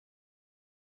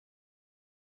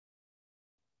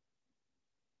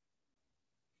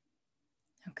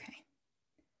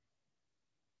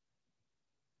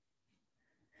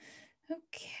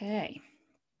Okay.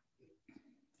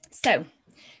 So,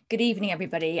 good evening,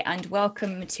 everybody, and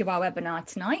welcome to our webinar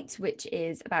tonight, which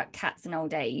is about cats and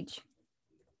old age.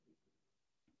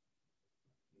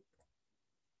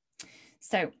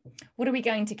 So, what are we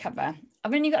going to cover?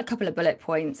 I've only got a couple of bullet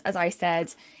points. As I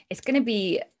said, it's going to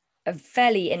be a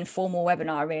fairly informal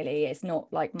webinar, really. It's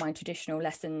not like my traditional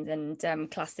lessons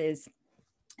and classes.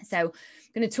 So I'm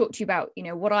going to talk to you about,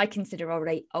 what I consider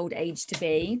old age to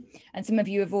be. And some of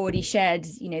you have already shared,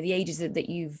 the ages that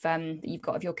you've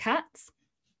got of your cats.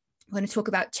 We're going to talk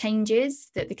about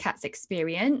changes that the cats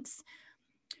experience.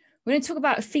 We're going to talk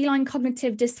about feline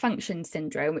cognitive dysfunction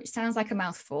syndrome, which sounds like a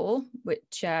mouthful,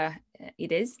 which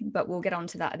it is, but we'll get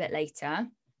onto that a bit later.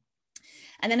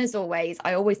 And then, as always,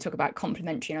 I always talk about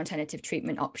complementary and alternative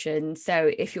treatment options. So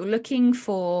if you're looking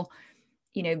for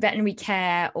veterinary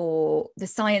care or the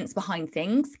science behind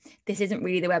things, this isn't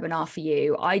really the webinar for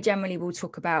you. I generally will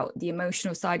talk about the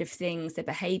emotional side of things, the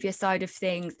behavior side of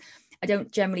things. I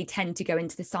don't generally tend to go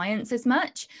into the science as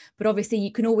much, but obviously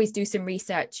you can always do some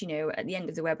research, at the end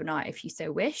of the webinar if you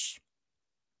so wish.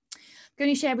 I'm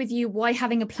going to share with you why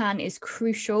having a plan is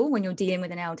crucial when you're dealing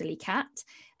with an elderly cat,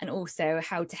 and also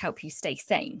how to help you stay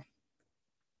sane.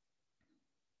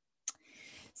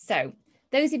 So,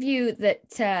 those of you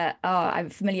that are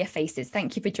familiar faces,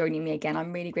 thank you for joining me again.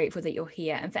 I'm really grateful that you're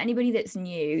here. And for anybody that's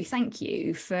new, thank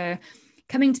you for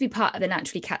coming to be part of the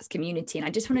Naturally Cats community. And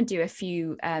I just want to do a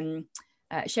few,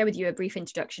 share with you a brief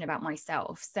introduction about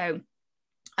myself. So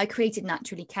I created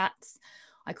Naturally Cats.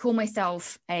 I call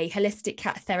myself a holistic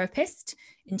cat therapist,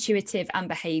 intuitive and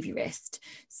behaviorist.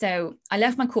 So I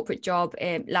left my corporate job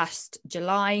last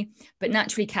July, but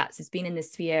Naturally Cats has been in the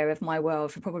sphere of my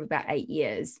world for probably about 8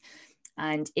 years.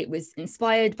 And it was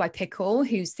inspired by Pickle,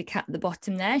 who's the cat at the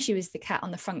bottom there. She was the cat on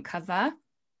the front cover.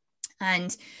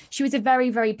 And she was a very,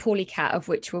 very poorly cat, of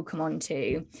which we'll come on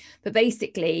to. But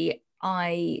basically,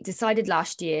 I decided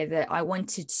last year that I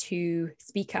wanted to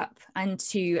speak up and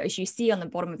to, as you see on the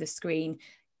bottom of the screen,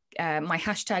 my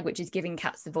hashtag, which is giving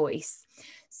cats a voice.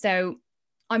 So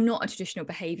I'm not a traditional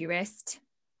behaviorist.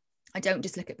 I don't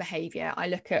just look at behavior. I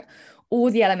look at all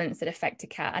the elements that affect a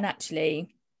cat. And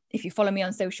actually, if you follow me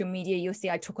on social media, you'll see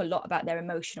I talk a lot about their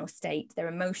emotional state, their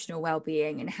emotional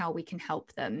well-being, and how we can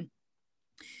help them.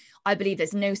 I believe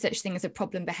there's no such thing as a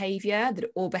problem behavior,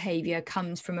 that all behavior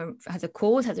comes from has a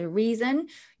cause, has a reason.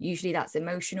 Usually that's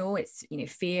emotional. It's,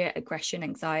 fear, aggression,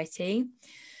 anxiety.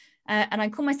 And I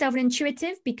call myself an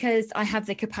intuitive because I have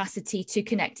the capacity to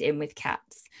connect in with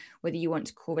cats, whether you want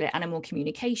to call it animal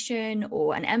communication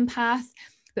or an empath.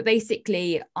 But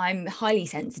basically, I'm highly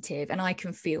sensitive and I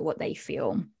can feel what they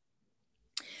feel.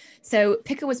 So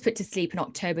Pickle was put to sleep in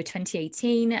October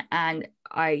 2018, and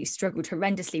I struggled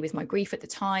horrendously with my grief at the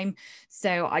time.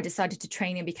 So I decided to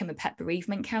train and become a pet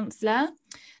bereavement counsellor.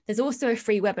 There's also a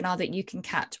free webinar that you can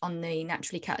catch on the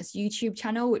Naturally Cats YouTube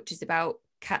channel, which is about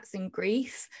cats and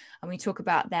grief. And we talk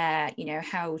about their,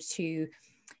 how to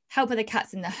help other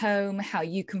cats in the home, how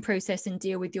you can process and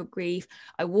deal with your grief.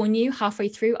 I warn you, halfway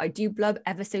through, I do blub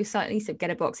ever so slightly, so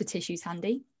get a box of tissues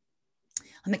handy.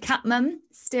 I'm a cat mum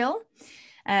still.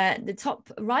 The top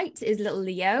right is little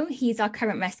Leo. He's our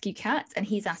current rescue cat and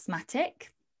he's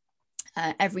asthmatic.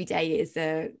 Every day is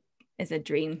a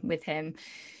dream with him.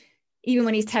 Even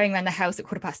when he's tearing around the house at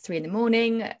 3:15 in the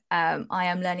morning, I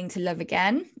am learning to love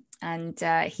again. And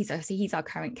he's our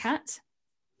current cat.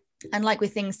 And like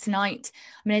with things tonight,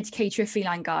 I'm an educator of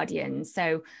feline guardians.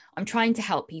 So I'm trying to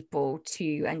help people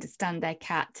to understand their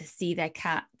cat, to see their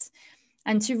cat,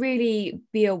 and to really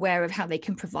be aware of how they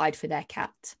can provide for their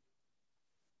cat.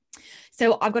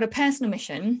 So I've got a personal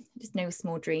mission, just no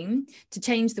small dream, to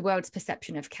change the world's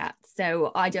perception of cats.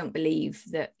 So I don't believe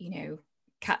that,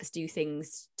 cats do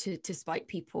things to spite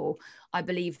people. I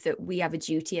believe that we have a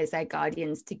duty as their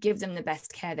guardians to give them the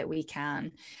best care that we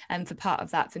can. And for part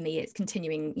of that, for me, it's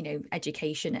continuing,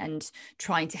 education and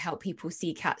trying to help people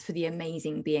see cats for the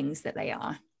amazing beings that they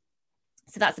are.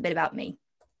 So that's a bit about me.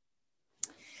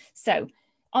 So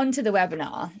on to the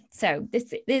webinar. So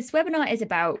this webinar is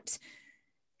about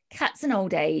cats and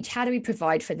old age. How do we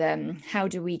provide for them? How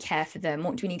do we care for them?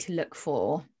 What do we need to look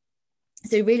for?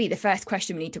 So really the first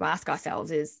question we need to ask ourselves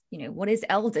is, what is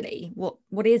elderly?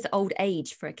 What is old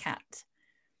age for a cat?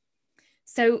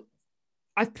 So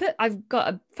I've got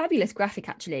a fabulous graphic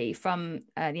actually from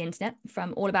the internet,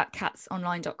 from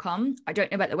allaboutcatsonline.com. I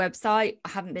don't know about the website. I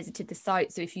haven't visited the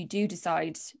site. So if you do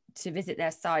decide to visit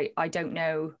their site, I don't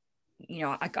know,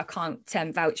 I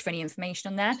can't vouch for any information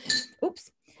on there.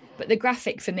 Oops. But the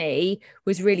graphic for me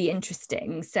was really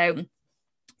interesting. So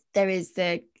there is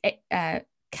the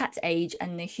cat age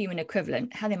and the human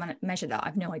equivalent. How they measure that, I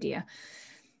have no idea.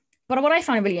 But what I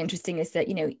found really interesting is that,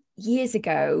 years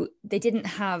ago, they didn't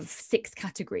have 6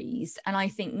 categories. And I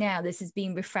think now this has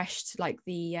been refreshed, like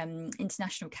the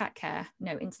International Cat Care.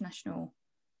 No, International.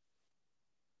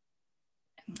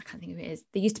 I can't think of it is.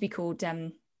 They used to be called,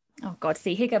 oh God,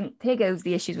 see, here goes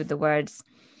the issues with the words.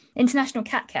 International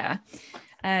Cat Care.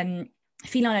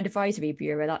 Feline Advisory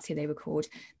Bureau, that's who they were called.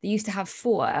 They used to have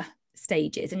 4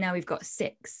 stages, and now we've got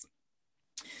 6.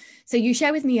 So you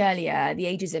shared with me earlier the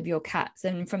ages of your cats,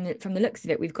 and from the looks of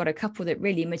it, we've got a couple that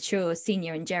really mature,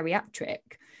 senior, and geriatric.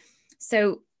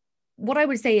 So what I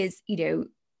would say is,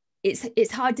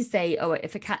 it's hard to say, oh,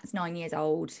 if a cat's 9 years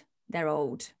old, they're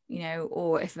old,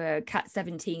 or if a cat's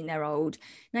 17, they're old.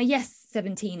 Now, yes,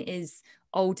 17 is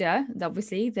older,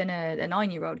 obviously, than a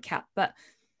 9-year-old cat, but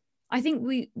I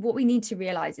think what we need to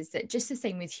realize is that just the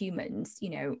same with humans,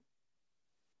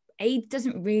 age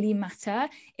doesn't really matter.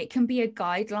 It can be a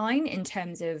guideline in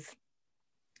terms of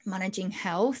managing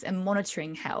health and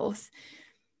monitoring health.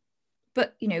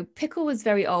 But, Pickle was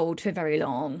very old for very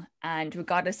long. And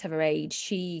regardless of her age,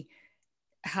 she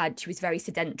was very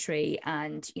sedentary,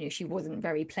 and, she wasn't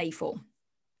very playful.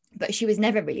 But she was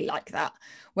never really like that.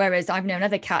 Whereas I've known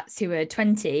other cats who are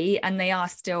 20 and they are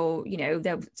still,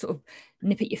 they'll sort of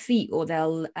nip at your feet, or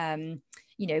they'll,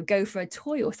 go for a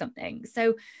toy or something.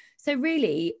 So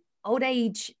really, old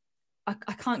age,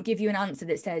 I can't give you an answer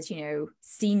that says,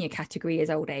 senior category is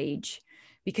old age,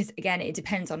 because again, it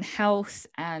depends on health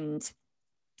and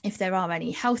if there are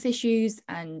any health issues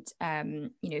and,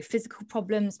 physical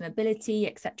problems, mobility,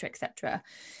 etc., etc.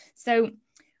 So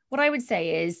what I would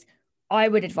say is, I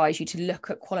would advise you to look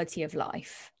at quality of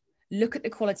life. Look at the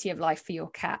quality of life for your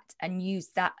cat and use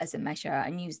that as a measure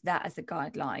and use that as a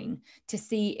guideline to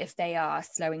see if they are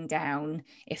slowing down,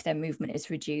 if their movement is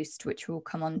reduced, which we'll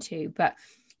come on to. But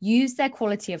use their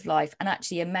quality of life and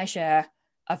actually a measure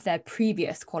of their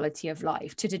previous quality of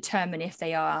life to determine if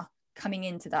they are coming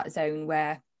into that zone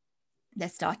where they're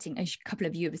starting, as a couple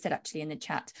of you have said actually in the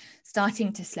chat,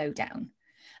 starting to slow down.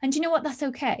 And you know what? That's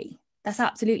okay. That's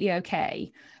absolutely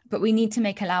okay. But we need to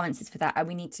make allowances for that, and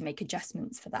we need to make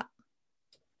adjustments for that.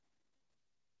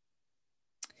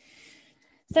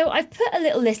 So I've put a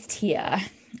little list here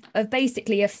of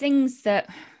basically of things that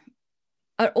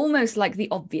are almost like the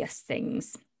obvious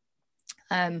things.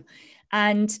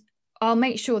 And I'll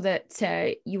make sure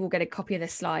that you will get a copy of the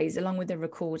slides along with the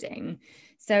recording.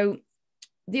 So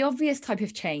the obvious type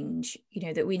of change,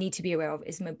 that we need to be aware of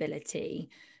is mobility.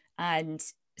 And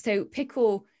so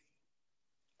Pickle,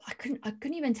 I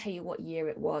couldn't even tell you what year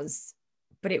it was,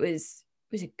 but it was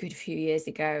a good few years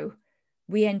ago.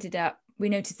 We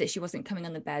noticed that she wasn't coming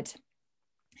on the bed,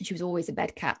 and she was always a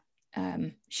bed cat.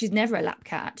 She's never a lap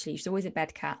cat, actually. She's always a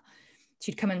bed cat.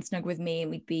 She'd come and snug with me,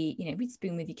 and we'd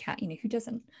spoon with your cat, who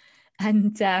doesn't?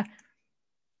 And,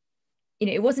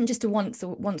 it wasn't just once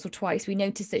or twice. We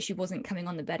noticed that she wasn't coming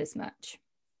on the bed as much.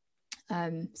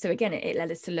 So again, it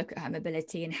led us to look at her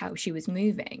mobility and how she was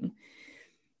moving.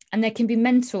 And there can be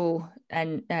mental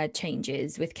and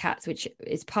changes with cats, which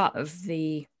is part of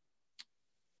the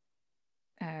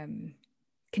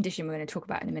condition we're going to talk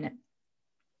about in a minute.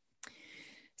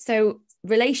 So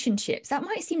relationships, that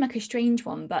might seem like a strange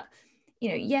one, but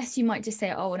yes, you might just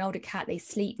say, oh, an older cat, they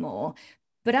sleep more,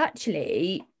 but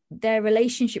actually their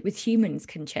relationship with humans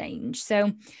can change.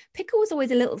 So Pickle was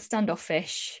always a little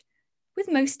standoffish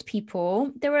with most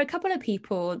people. There were a couple of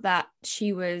people that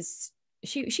she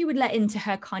would let into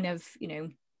her kind of,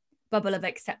 bubble of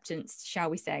acceptance, shall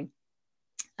we say.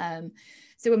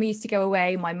 So when we used to go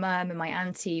away, my mum and my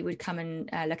auntie would come and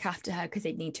look after her because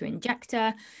they'd need to inject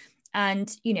her.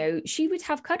 And, she would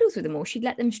have cuddles with them, or she'd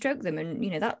let them stroke them. And,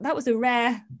 that was a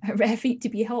rare feat to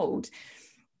behold.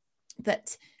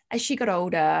 But as she got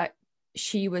older,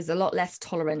 she was a lot less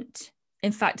tolerant,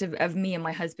 in fact, of me and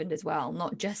my husband as well,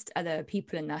 not just other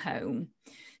people in the home.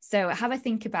 So have a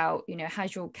think about,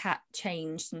 has your cat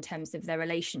changed in terms of their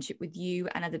relationship with you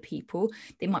and other people?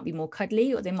 They might be more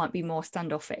cuddly, or they might be more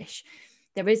standoffish.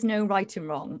 There is no right and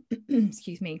wrong,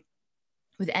 excuse me,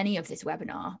 with any of this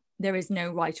webinar. There is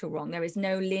no right or wrong. There is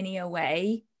no linear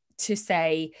way to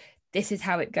say, this is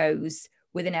how it goes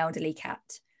with an elderly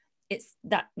cat. It's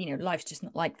that, life's just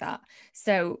not like that.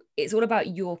 So it's all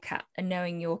about your cat and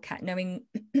knowing your cat, knowing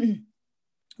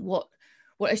what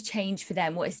has changed for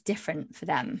them, what is different for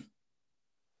them.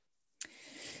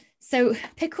 So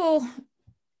Pickle,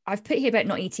 I've put here about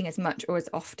not eating as much or as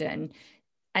often,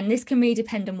 and this can really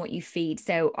depend on what you feed.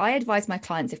 So I advise my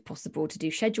clients, if possible, to do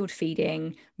scheduled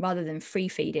feeding rather than free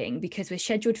feeding, because with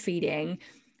scheduled feeding,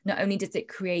 not only does it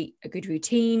create a good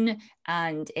routine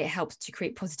and it helps to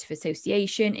create positive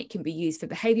association, it can be used for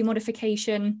behavior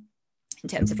modification. in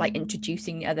terms of like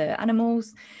introducing other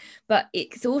animals. But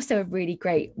it's also a really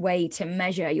great way to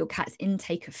measure your cat's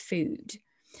intake of food.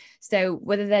 So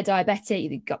whether they're diabetic,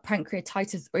 they've got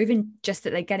pancreatitis, or even just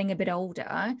that they're getting a bit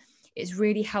older, it's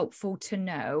really helpful to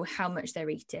know how much they're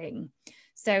eating.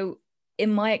 So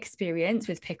in my experience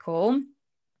with Pickle,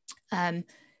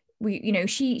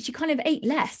 she kind of ate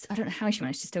less. I don't know how she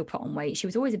managed to still put on weight. She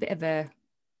was always a bit of a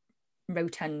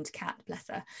rotund cat, bless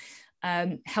her.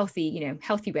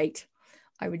 Healthy weight,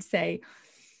 I would say.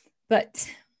 But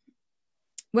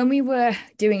when we were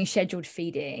doing scheduled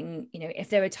feeding, if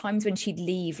there were times when she'd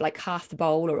leave like half the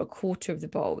bowl or a quarter of the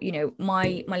bowl,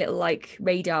 my little like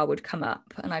radar would come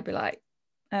up and I'd be like,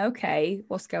 okay,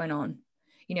 what's going on?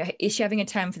 Is she having a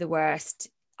turn for the worst?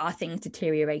 Are things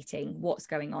deteriorating? What's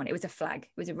going on? It was a flag.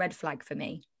 It was a red flag for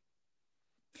me.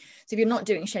 So if you're not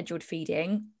doing scheduled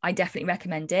feeding, I definitely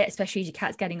recommend it, especially as your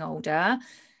cat's getting older.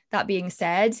 That being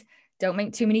said, don't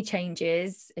make too many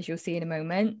changes, as you'll see in a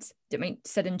moment. Don't make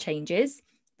sudden changes,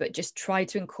 but just try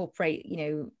to incorporate,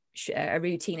 a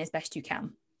routine as best you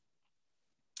can.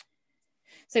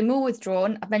 So more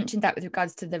withdrawn, I've mentioned that with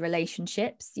regards to the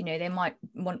relationships, they might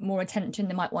want more attention,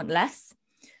 they might want less.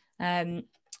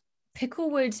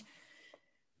 Pickle would,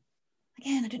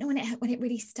 again, I don't know when it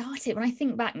really started. When I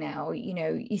think back now,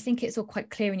 you think it's all quite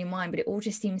clear in your mind, but it all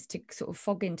just seems to sort of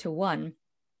fog into one.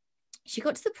 She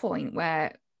got to the point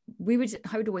where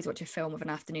I would always watch a film of an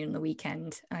afternoon on the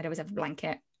weekend, and I'd always have a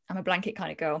blanket. I'm a blanket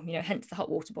kind of girl, hence the hot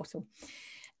water bottle.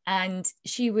 And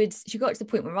she got to the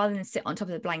point where rather than sit on top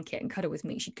of the blanket and cuddle with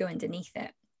me, she'd go underneath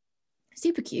it.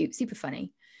 Super cute, super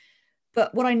funny.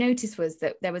 But what I noticed was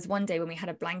that there was one day when we had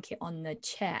a blanket on the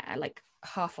chair, like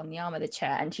half on the arm of the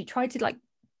chair, and she tried to like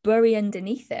bury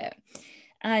underneath it.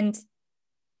 And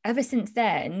ever since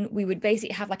then, we would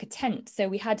basically have like a tent. So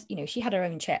we had, she had her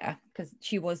own chair because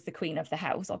she was the queen of the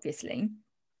house, obviously.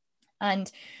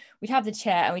 And we'd have the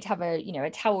chair and we'd have a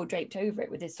towel draped over it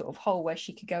with this sort of hole where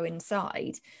she could go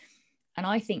inside. And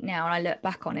I think now, and I look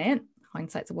back on it,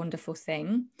 hindsight's a wonderful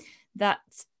thing, that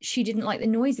she didn't like the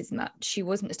noise as much. She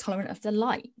wasn't as tolerant of the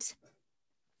light.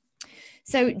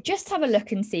 So just have a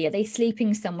look and see, are they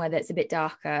sleeping somewhere that's a bit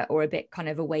darker or a bit kind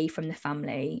of away from the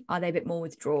family? Are they a bit more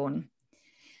withdrawn?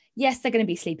 Yes, they're going to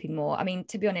be sleeping more. I mean,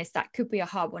 to be honest, that could be a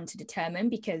hard one to determine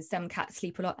because some cats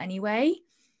sleep a lot anyway.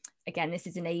 Again, this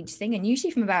is an age thing. And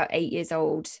usually from about 8 years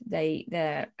old,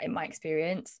 they're, in my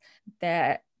experience,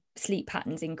 their sleep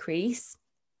patterns increase.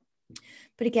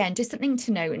 But again, just something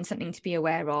to note and something to be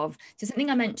aware of. So something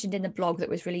I mentioned in the blog that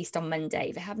was released on Monday,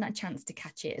 if I haven't had a chance to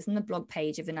catch it, it's on the blog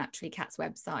page of the Naturally Cats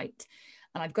website.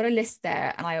 And I've got a list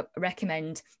there, and I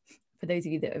recommend, for those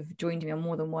of you that have joined me on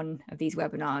more than one of these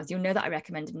webinars, you'll know that I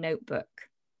recommend a notebook.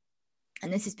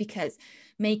 And this is because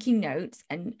making notes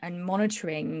and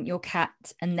monitoring your cat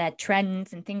and their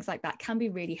trends and things like that can be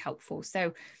really helpful. So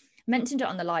I mentioned it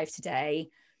on the live today.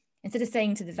 Instead of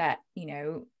saying to the vet,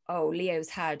 oh, Leo's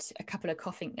had a couple of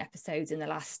coughing episodes in the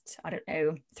last,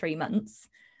 3 months,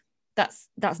 that's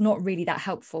not really that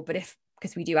helpful. But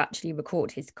because we do actually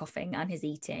record his coughing and his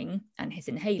eating and his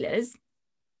inhalers,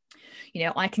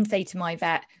 I can say to my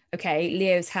vet, okay,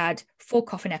 Leo's had 4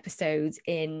 coughing episodes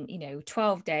in,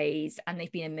 12 days, and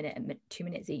they've been a minute and 2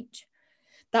 minutes each.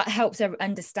 That helps her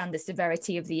understand the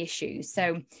severity of the issue.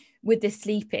 So with the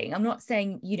sleeping, I'm not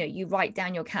saying, you write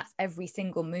down your cat's every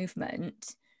single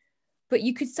movement, but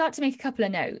you could start to make a couple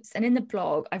of notes. And in the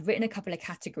blog, I've written a couple of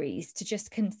categories to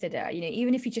just consider,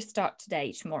 even if you just start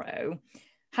today, tomorrow,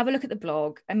 have a look at the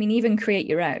blog. I mean, even create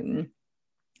your own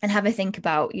and have a think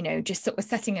about, just sort of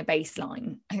setting a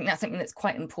baseline. I think that's something that's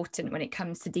quite important when it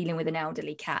comes to dealing with an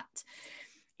elderly cat,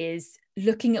 is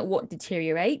looking at what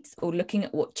deteriorates or looking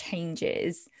at what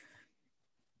changes,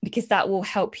 because that will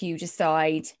help you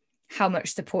decide how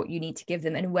much support you need to give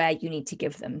them and where you need to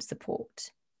give them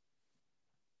support.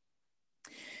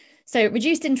 So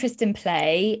reduced interest in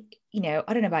play, I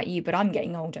don't know about you, but I'm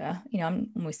getting older, I'm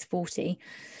almost 40.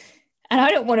 And I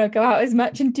don't want to go out as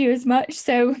much and do as much.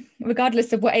 So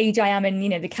regardless of what age I am in,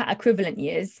 the cat equivalent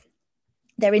years,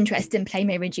 their interest in play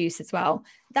may reduce as well.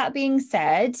 That being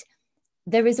said,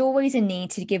 there is always a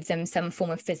need to give them some form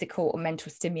of physical or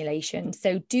mental stimulation.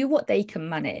 So do what they can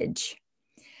manage.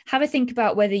 Have a think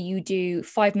about whether you do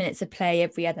 5 minutes of play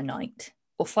every other night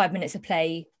or 5 minutes of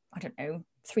play,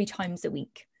 3 times a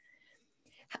week.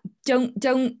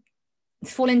 Don't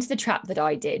fall into the trap that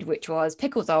I did, which was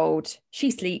Pickle's old,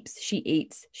 she sleeps, she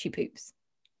eats, she poops.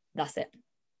 That's it.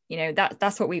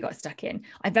 That's what we got stuck in.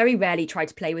 I very rarely tried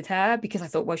to play with her because I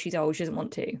thought, well, she's old, she doesn't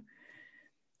want to.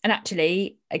 And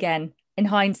actually, again, in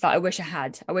hindsight, I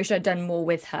wish I'd done more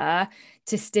with her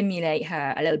to stimulate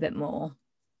her a little bit more.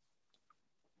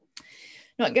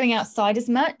 not going outside as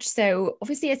much. So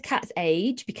obviously as cats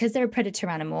age, because they're a predator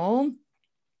animal,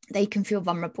 they can feel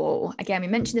vulnerable. Again, we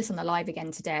mentioned this on the live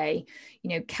again today.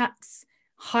 Cats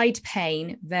hide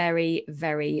pain very,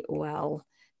 very well.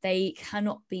 They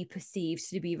cannot be perceived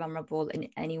to be vulnerable in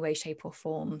any way, shape, or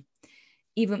form.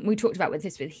 Even we talked about with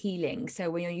healing.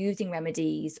 So when you're using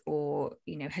remedies or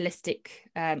holistic,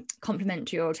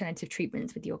 complementary or alternative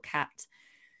treatments with your cat,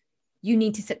 you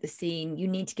need to set the scene. You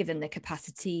need to give them the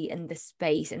capacity and the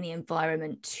space and the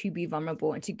environment to be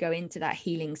vulnerable and to go into that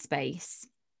healing space.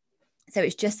 So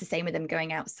it's just the same with them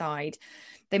going outside.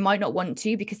 They might not want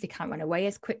to because they can't run away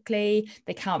as quickly.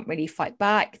 They can't really fight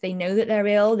back. They know that they're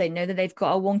ill. They know that they've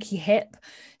got a wonky hip.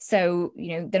 So,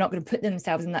 they're not going to put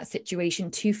themselves in that situation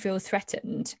to feel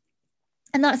threatened.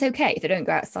 And that's okay if they don't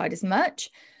go outside as much.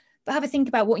 But have a think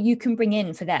about what you can bring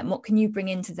in for them. What can you bring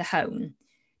into the home?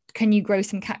 Can you grow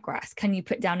some cat grass? Can you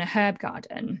put down a herb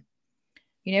garden?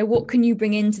 What can you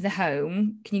bring into the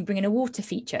home? Can you bring in a water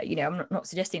feature? I'm not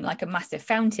suggesting like a massive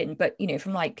fountain, but,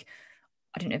 from like,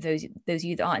 I don't know if those of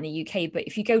you that aren't in the UK, but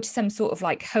if you go to some sort of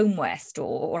like homeware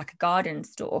store or like a garden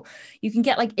store, you can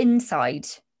get like inside,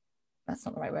 that's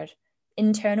not the right word,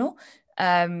 internal,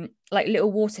 like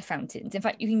little water fountains. In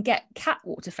fact, you can get cat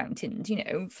water fountains,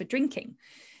 for drinking.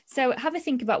 So have a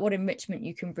think about what enrichment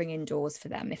you can bring indoors for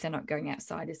them if they're not going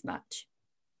outside as much.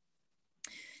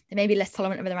 They may be less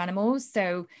tolerant of other animals.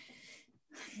 So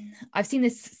I've seen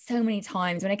this so many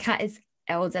times when a cat is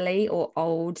elderly or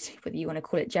old, whether you want to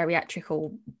call it geriatric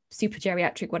or super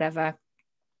geriatric, whatever,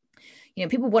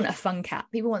 people want a fun cat.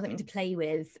 People want something to play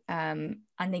with, and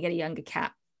they get a younger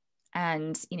cat,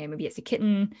 and maybe it's a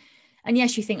kitten. And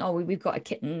yes, you think, oh, we've got a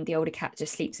kitten, the older cat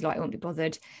just sleeps a lot, it won't be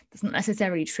bothered. That's not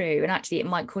necessarily true. And actually it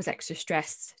might cause extra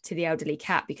stress to the elderly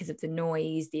cat because of the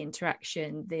noise, the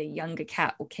interaction, the younger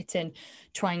cat or kitten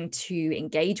trying to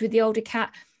engage with the older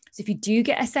cat. So if you do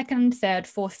get a second, third,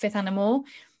 fourth, fifth animal,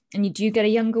 and you do get a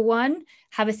younger one,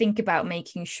 have a think about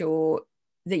making sure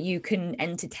that you can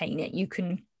entertain it. You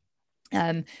can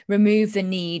remove the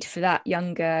need for that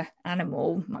younger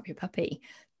animal, might be a puppy,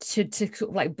 to sort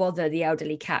of like bother the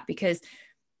elderly cat, because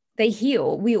they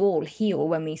heal. We all heal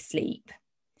when we sleep.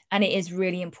 And it is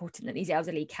really important that these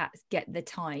elderly cats get the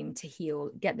time to heal,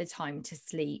 get the time to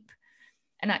sleep.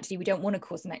 And actually, we don't want to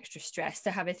cause them extra stress. So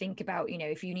have a think about,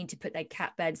 if you need to put their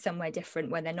cat bed somewhere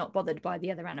different where they're not bothered by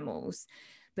the other animals,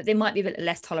 but they might be a bit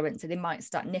less tolerant. So they might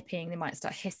start nipping, they might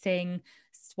start hissing,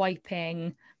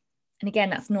 swiping. And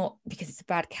again, that's not because it's a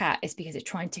bad cat. It's because it's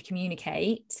trying to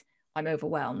communicate, I'm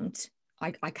overwhelmed.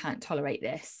 I can't tolerate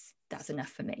this. That's enough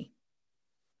for me.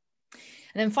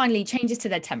 And then finally, changes to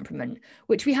their temperament,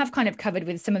 which we have kind of covered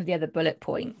with some of the other bullet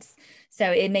points.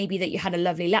 So it may be that you had a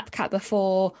lovely lap cat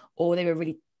before, or they were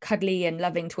really cuddly and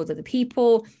loving towards other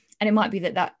people. And it might be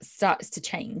that that starts to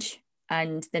change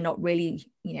and they're not really,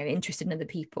 interested in other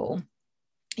people.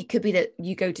 It could be that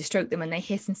you go to stroke them and they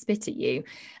hiss and spit at you.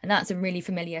 And that's a really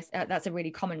that's a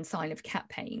really common sign of cat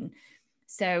pain.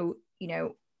 So,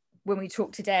 when we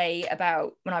talked today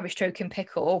about when I was stroking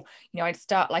Pickle, I'd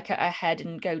start like at her head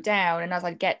and go down. And as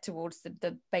I'd get towards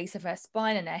the base of her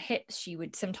spine and her hips, she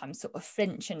would sometimes sort of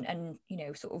flinch and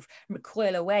sort of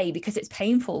recoil away because it's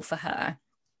painful for her.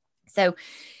 So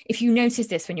if you notice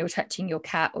this when you're touching your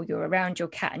cat or you're around your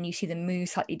cat and you see them move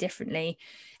slightly differently,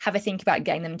 have a think about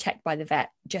getting them checked by the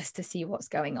vet just to see what's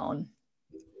going on.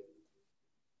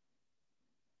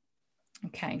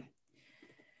 Okay.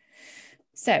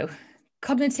 So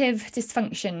cognitive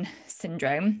dysfunction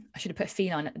syndrome, I should have put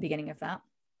feline at the beginning of that,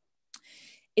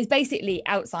 is basically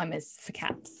Alzheimer's for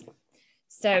cats.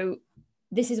 So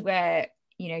this is where,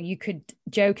 you could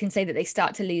joke and say that they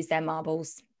start to lose their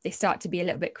marbles. They start to be a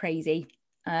little bit crazy.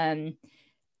 And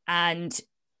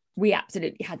we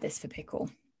absolutely had this for Pickle.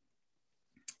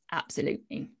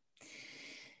 Absolutely.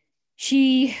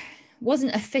 She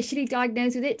wasn't officially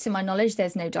diagnosed with it. To my knowledge,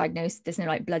 there's no diagnosis. There's no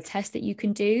like blood test that you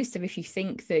can do. So if you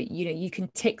think that, you can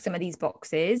tick some of these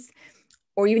boxes,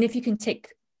 or even if you can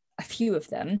tick a few of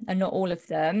them and not all of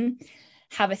them,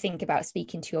 have a think about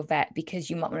speaking to your vet, because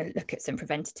you might want to look at some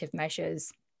preventative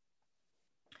measures.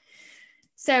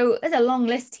 So there's a long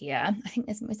list here. I think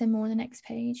is there more on the next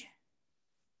page?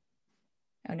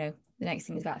 Oh no, the next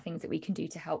thing is about things that we can do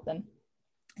to help them.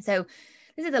 So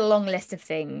this is a long list of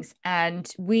things,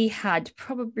 and we had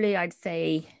probably, I'd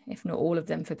say, if not all of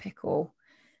them for Pickle.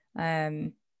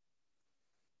 So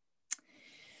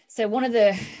one of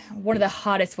the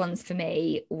hardest ones for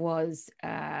me was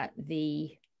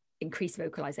the increased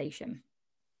vocalization.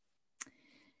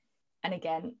 And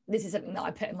again, this is something that I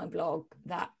put in my blog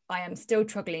that I am still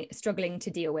struggling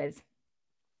to deal with.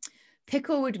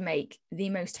 Pickle would make the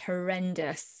most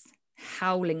horrendous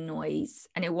howling noise.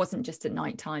 And it wasn't just at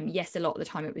nighttime. Yes, a lot of the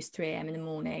time it was 3 a.m. in the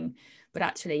morning, but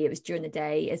actually it was during the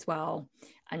day as well.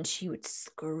 And she would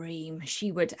scream,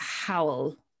 she would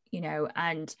howl,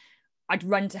 and I'd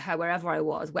run to her wherever I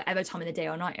was, whatever time of the day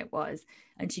or night it was.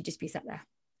 And she'd just be sat there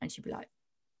and she'd be like,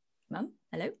 Mum,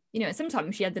 hello. And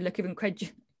sometimes she had the look of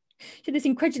she had this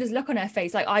incredulous look on her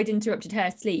face, like I'd interrupted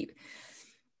her sleep.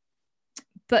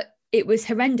 But it was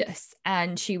horrendous,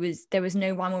 and there was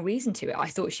no rhyme or reason to it. I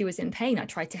thought she was in pain. I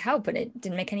tried to help, but it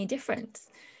didn't make any difference.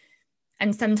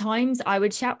 And sometimes I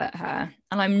would shout at her,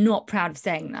 and I'm not proud of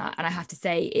saying that. And I have to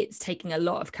say, it's taking a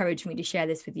lot of courage for me to share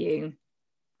this with you.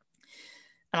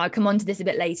 And I'll come on to this a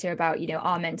bit later about,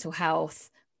 our mental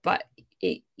health, but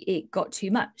it got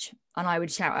too much. And I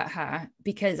would shout at her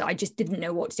because I just didn't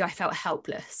know what to do. I felt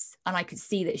helpless, and I could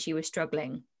see that she was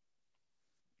struggling.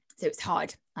 So it's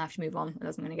hard. I have to move on, or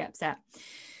else I'm going to get upset.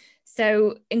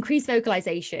 So increased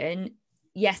vocalization.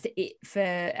 Yes, for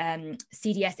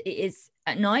CDS, it is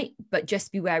at night, but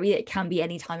just be wary. It can be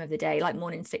any time of the day, like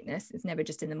morning sickness. It's never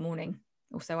just in the morning,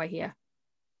 or so I hear.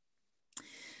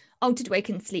 Altered wake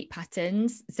and sleep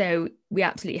patterns. So we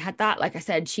absolutely had that. Like I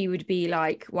said, she would be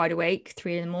like wide awake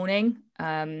 3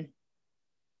 a.m.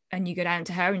 And you go down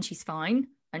to her and she's fine,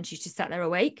 and she's just sat there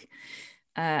awake.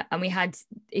 And we had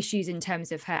issues in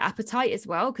terms of her appetite as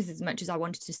well, because as much as I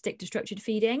wanted to stick to structured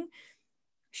feeding,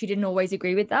 she didn't always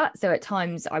agree with that. So at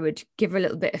times I would give her a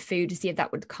little bit of food to see if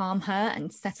that would calm her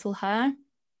and settle her.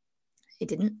 It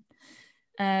didn't.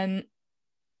 So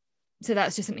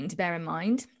that's just something to bear in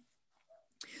mind.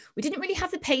 We didn't really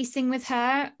have the pacing with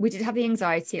her. We did have the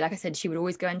anxiety. Like I said, she would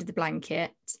always go under the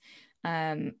blanket.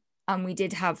 And we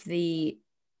did have the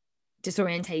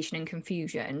disorientation and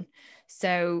confusion.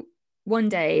 So one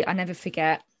day, I never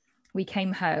forget, we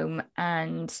came home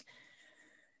and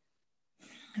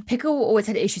Pickle always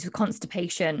had issues with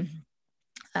constipation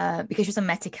because she was on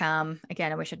Metacam.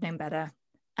 Again, I wish I'd known better.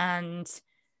 And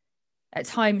at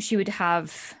times she would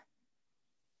have,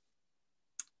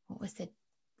 what was the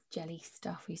jelly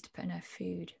stuff we used to put in her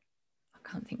food? I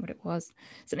can't think what it was.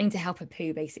 Something to help her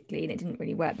poo, basically, and it didn't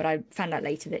really work. But I found out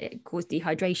later that it caused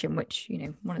dehydration, which,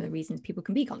 one of the reasons people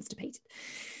can be constipated.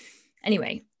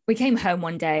 Anyway, we came home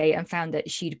one day and found that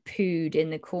she'd pooed in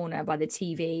the corner by the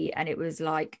TV, and it was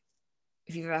like,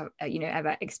 if you've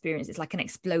ever experienced, it's like an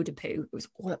exploder poo. It was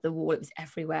all up the wall, it was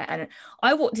everywhere. And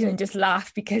I walked in and just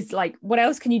laughed because, like, what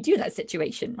else can you do in that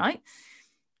situation, right?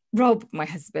 Rob, my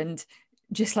husband,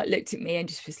 just like looked at me and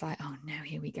just was like, oh no,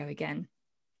 here we go again.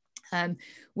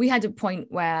 We had a point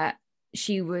where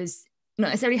she was not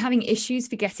necessarily having issues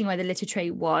forgetting where the litter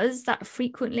tray was that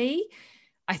frequently.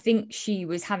 I think she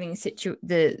was having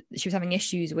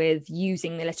issues with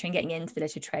using the litter and getting into the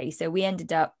litter tray. So we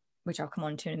ended up, which I'll come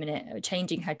on to in a minute,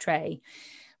 changing her tray,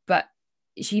 but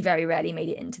she very rarely made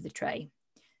it into the tray.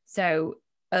 So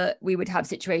we would have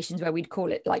situations where we'd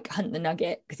call it like hunt the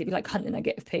nugget, because it'd be like hunt the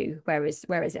nugget of poo, whereas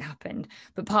it happened.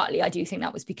 But partly I do think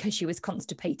that was because she was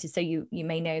constipated. So you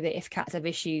may know that if cats have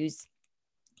issues,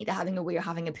 either having a wee or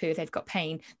having a poo, if they've got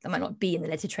pain, that might not be in the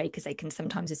litter tray, because they can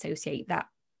sometimes associate that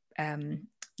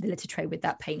the litter tray with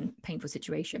that painful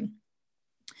situation.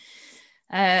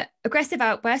 Aggressive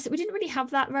outbursts, we didn't really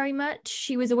have that very much.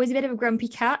 She was always a bit of a grumpy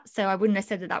cat, so I wouldn't have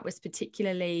said that was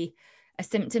particularly a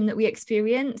symptom that we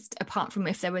experienced, apart from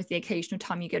if there was the occasional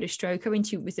time you go to stroke her and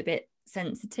she was a bit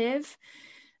sensitive.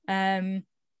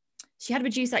 She had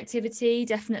reduced activity,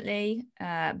 definitely,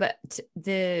 but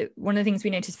one of the things we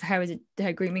noticed for her was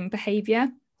her grooming behaviour.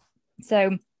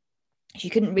 So she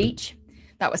couldn't reach.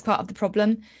 That was part of the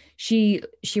problem. She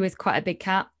was quite a big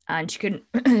cat, and she couldn't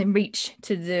reach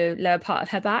to the lower part of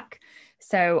her back.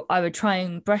 So I would try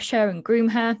and brush her and groom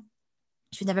her.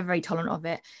 She was never very tolerant of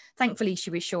it. Thankfully, she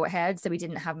was short-haired, so we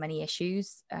didn't have many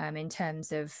issues in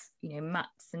terms of,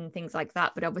 mats and things like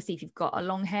that. But obviously, if you've got a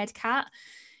long-haired cat,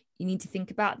 you need to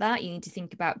think about that. You need to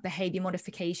think about behaviour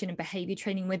modification and behaviour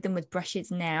training with them with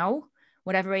brushes now.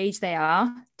 Whatever age they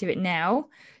are, do it now,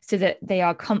 so that they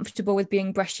are comfortable with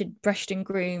being brushed and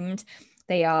groomed.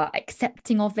 They are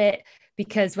accepting of it,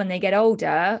 because when they get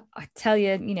older, I tell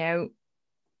you,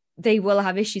 they will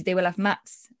have issues. They will have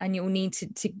mats, and you'll need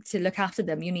to look after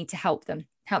them. You need to help them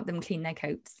clean their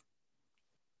coats.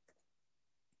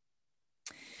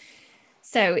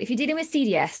 So if you're dealing with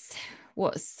CDS,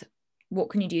 what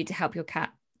can you do to help your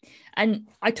cat? And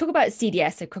I talk about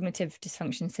CDS, so cognitive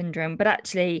dysfunction syndrome, but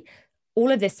actually all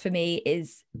of this for me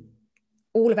is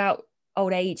all about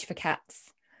old age for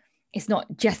cats. It's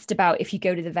not just about if you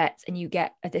go to the vets and you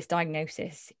get this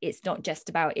diagnosis. It's not just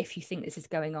about if you think this is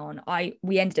going on.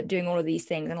 We ended up doing all of these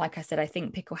things. And like I said, I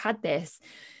think Pickle had this,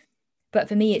 But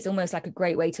for me, it's almost like a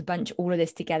great way to bunch all of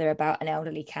this together about an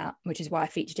elderly cat, which is why I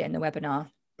featured it in the webinar.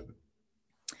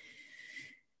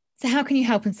 So how can you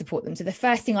help and support them? So the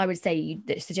first thing I would say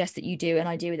suggest that you do, and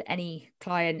I do with any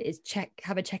client, is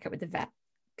have a checkup with the vet.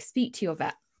 Speak to your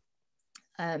vet.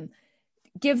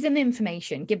 Give them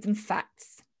information, give them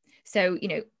facts. So, you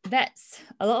know, vets,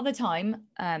 a lot of the time,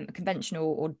 conventional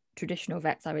or traditional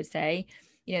vets, I would say,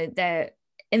 you know, their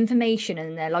information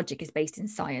and their logic is based in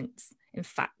science, in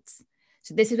facts.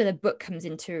 So this is where the book comes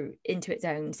into its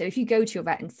own. So if you go to your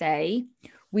vet and say,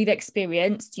 we've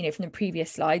experienced, you know, from the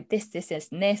previous slide, this,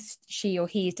 and this, she or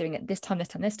he is doing it this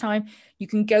time, you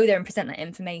can go there and present that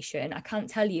information. I can't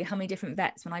tell you how many different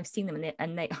vets, when I've seen them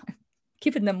and they I've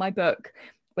given them my book,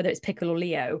 whether it's Pickle or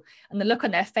Leo, and the look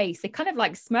on their face, they kind of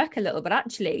like smirk a little, but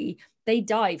actually they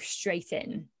dive straight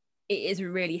in. It is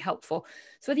really helpful.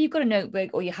 So whether you've got a notebook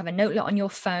or you have a notelet on your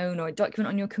phone or a document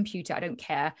on your computer, I don't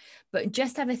care, but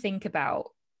just have a think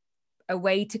about a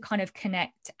way to kind of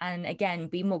connect and, again,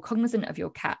 be more cognizant of your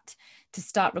cat, to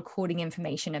start recording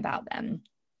information about them.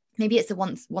 Maybe it's a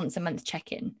once a month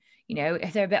check-in. You know,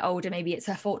 if they're a bit older, maybe it's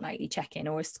a fortnightly check-in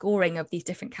or a scoring of these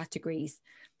different categories.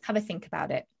 Have a think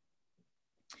about it.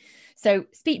 So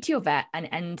speak to your vet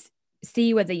and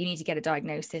see whether you need to get a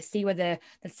diagnosis, see whether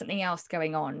there's something else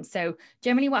going on. So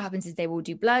generally what happens is they will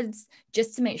do bloods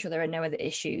just to make sure there are no other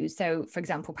issues. So for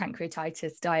example,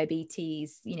 pancreatitis,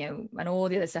 diabetes, you know, and all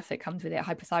the other stuff that comes with it,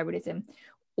 hypothyroidism,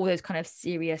 all those kind of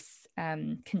serious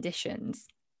conditions.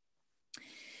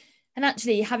 And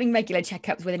actually having regular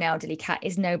checkups with an elderly cat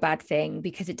is no bad thing,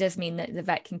 because it does mean that the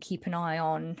vet can keep an eye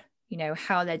on, you know,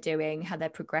 how they're doing, how they're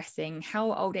progressing,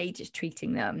 how old age is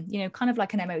treating them, you know, kind of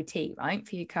like an MOT, right,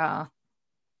 for your car.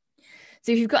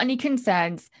 So if you've got any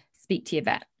concerns, speak to your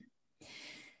vet.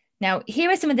 Now, here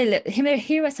are some of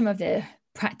the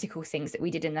practical things that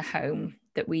we did in the home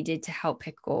that we did to help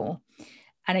Pickle.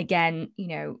 And again, you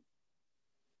know,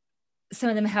 some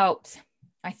of them helped.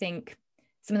 I think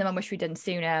some of them I wish we'd done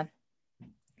sooner.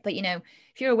 But, you know,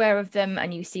 if you're aware of them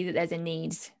and you see that there's a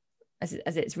need, as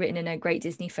it's written in a great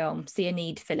Disney film, see a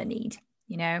need, fill a need,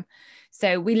 you know.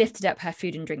 So we lifted up her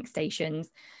food and drink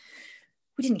stations.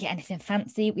 We didn't get anything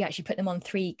fancy. We actually put them on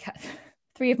three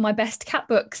of my best cat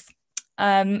books,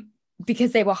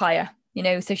 because they were higher, you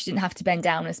know, so she didn't have to bend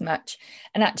down as much.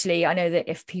 And actually, I know that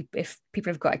if people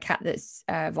have got a cat that's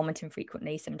vomiting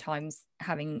frequently, sometimes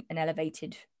having an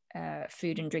elevated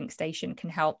food and drink station can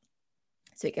help.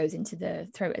 So it goes into the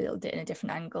throat a little bit in a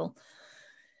different angle.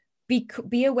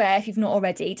 Be aware, if you've not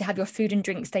already, to have your food and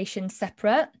drink stations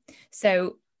separate.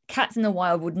 So cats in the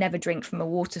wild would never drink from a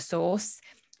water source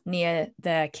near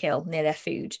their kill, near their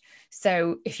food.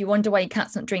 So if you wonder why your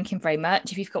cat's not drinking very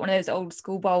much, if you've got one of those old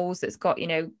school bowls that's got, you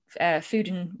know, food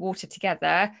and water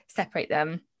together, separate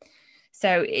them.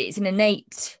 So it's an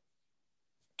innate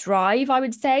drive, I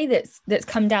would say, that's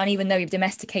come down. Even though you've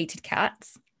domesticated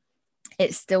cats,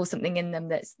 it's still something in them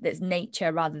that's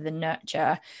nature rather than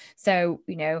nurture. So,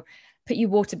 you know, put your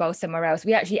water bowl somewhere else.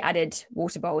 We actually added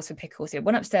water bowls for Pickle. So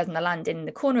one upstairs on the landing, in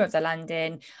the corner of the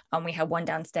landing, and we had one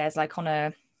downstairs, like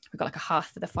we've got like a hearth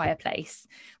for the fireplace.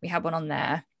 We had one on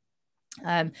there.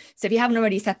 So if you haven't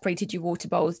already separated your water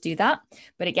bowls, do that.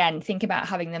 But again, think about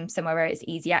having them somewhere where it's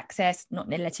easy access, not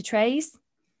near litter trays.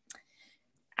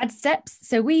 Add steps.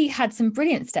 So we had some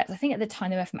brilliant steps. I think at the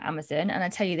time they were from Amazon, and I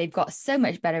tell you, they've got so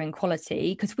much better in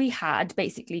quality, because we had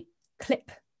basically clip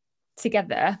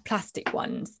together plastic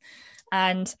ones,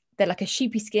 and they're like a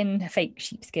fake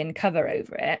sheepskin cover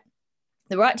over it.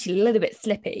 They were actually a little bit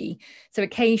slippy, so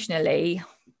occasionally,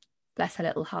 bless her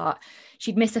little heart,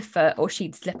 she'd miss a foot or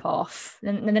she'd slip off.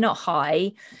 And they're not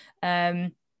high,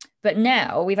 but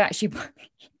now we've actually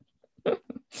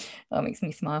that makes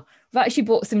me smile. We've actually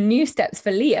bought some new steps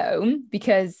for Leo,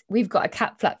 because we've got a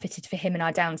cat flap fitted for him in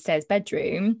our downstairs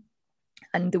bedroom,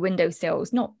 and the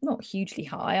windowsill's not hugely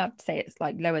high. I'd say it's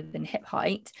like lower than hip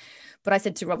height. But I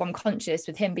said to Rob, I'm conscious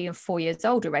with him being 4 years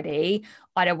old already,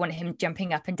 I don't want him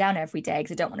jumping up and down every day,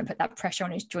 because I don't want to put that pressure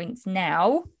on his joints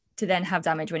now to then have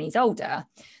damage when he's older.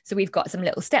 So we've got some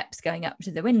little steps going up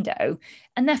to the window,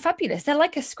 and they're fabulous. They're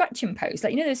like a scratching post,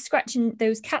 like, you know,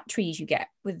 those cat trees you get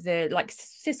with the like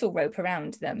sisal rope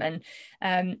around them.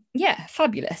 And yeah,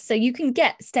 fabulous. So you can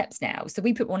get steps now. So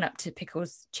we put one up to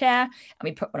Pickle's chair, and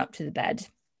we put one up to the bed.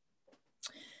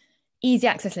 Easy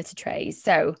access litter trays.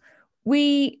 So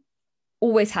we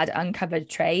always had uncovered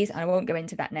trays, and I won't go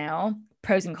into that now.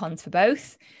 Pros and cons for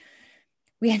both.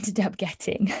 We ended up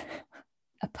getting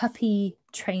a puppy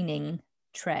training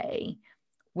tray,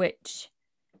 which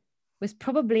was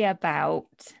probably about,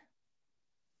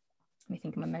 let me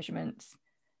think of my measurements,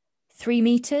 3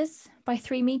 meters by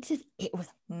 3 meters. It was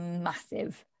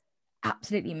massive,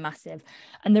 absolutely massive.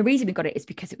 And the reason we got it is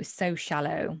because it was so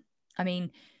shallow. I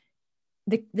mean,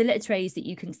 the litter trays that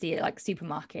you can see at like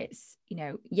supermarkets, you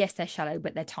know, yes, they're shallow,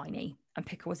 but they're tiny. And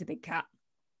Pickle was a big cat.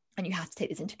 And you have to take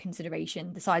this into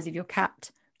consideration, the size of your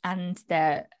cat and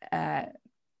the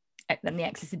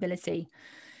accessibility.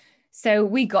 So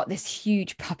we got this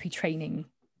huge puppy training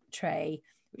tray,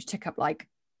 which took up like,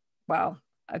 well,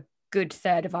 a good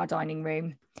third of our dining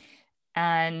room.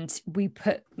 And we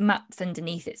put mats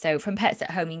underneath it. So from Pets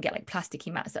at Home, you can get like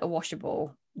plasticky mats that are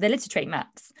washable. They're litter tray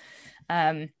mats.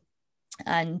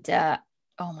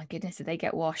 Oh my goodness, did they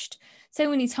get washed so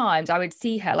many times. I would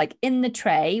see her like in the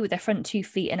tray with her front 2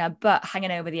 feet and her butt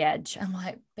hanging over the edge. I'm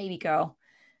like, baby girl,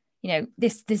 you know,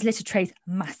 this litter tray's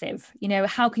massive, you know,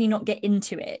 how can you not get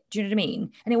into it? Do you know what I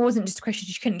mean? And it wasn't just a question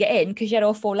she couldn't get in because she had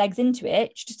all 4 legs into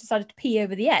it. She just decided to pee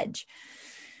over the edge.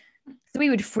 So we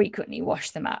would frequently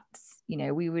wash the mats. You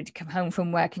know, we would come home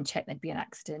from work and check there'd be an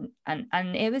accident, and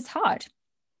it was hard.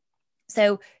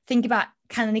 So think about,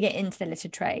 can they get into the litter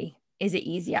tray? Is it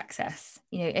easy access?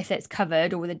 You know, if it's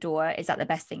covered or with a door, is that the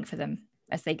best thing for them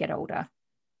as they get older?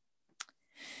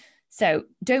 So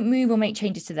don't move or make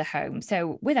changes to the home.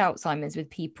 So with Alzheimer's,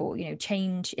 with people, you know,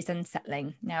 change is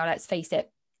unsettling. Now, let's face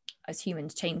it, as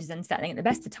humans, change is unsettling at the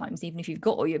best of times, even if you've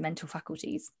got all your mental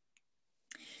faculties.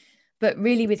 But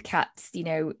really with cats, you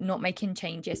know, not making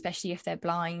changes, especially if they're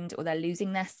blind or they're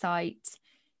losing their sight,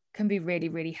 can be really,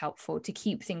 really helpful to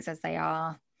keep things as they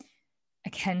are.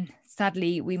 Again,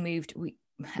 sadly, we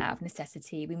out of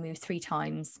necessity, we moved 3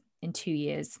 times in 2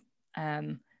 years.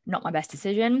 Not my best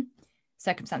decision,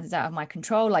 circumstances out of my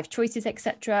control, life choices,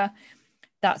 etc.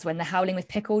 That's when the howling with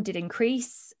Pickle did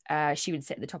increase. She would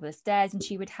sit at the top of the stairs and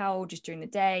she would howl just during the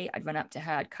day. I'd run up to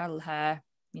her, I'd cuddle her,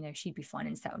 you know, she'd be fine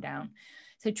and settle down.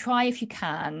 So try, if you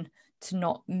can, to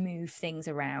not move things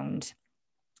around.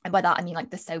 And by that, I mean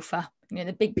like the sofa, you know,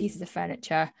 the big pieces of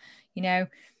furniture, you know.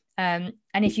 And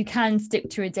if you can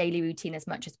stick to a daily routine as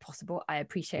much as possible, I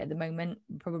appreciate at the moment,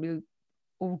 probably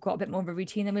all got a bit more of a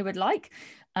routine than we would like.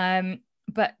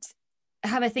 But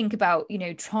have a think about, you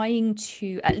know, trying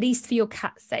to, at least for your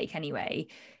cat's sake anyway,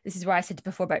 this is where I said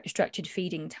before about structured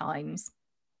feeding times.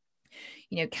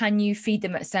 You know, can you feed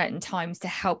them at certain times to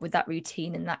help with that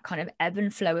routine and that kind of ebb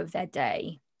and flow of their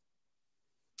day?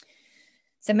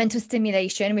 So mental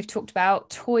stimulation, we've talked about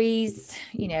toys,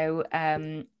 you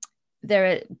know, there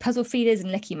are puzzle feeders and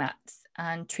licky mats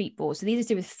and treat balls. So these are to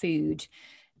do with food.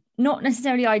 Not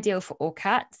necessarily ideal for all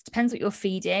cats. Depends what you're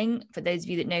feeding. For those of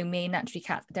you that know me, naturally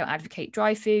cats don't advocate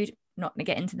dry food. Not going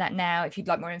to get into that now. If you'd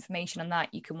like more information on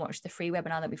that, you can watch the free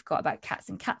webinar that we've got about cats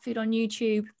and cat food on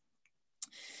YouTube.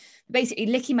 Basically,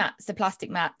 licky mats, the plastic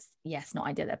mats, yes, not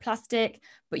ideal, they're plastic,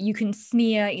 but you can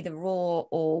smear either raw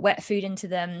or wet food into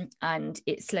them and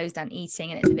it slows down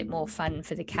eating and it's a bit more fun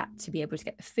for the cat to be able to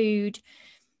get the food.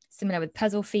 Similar with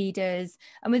puzzle feeders.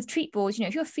 And with treat balls, you know,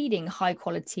 if you're feeding high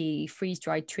quality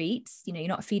freeze-dried treats, you know, you're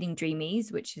not feeding Dreamies,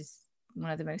 which is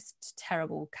one of the most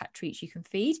terrible cat treats you can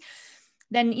feed,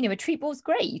 then, you know, a treat ball's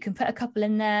great. You can put a couple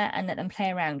in there and let them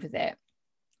play around with it.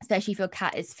 Especially if your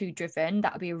cat is food driven,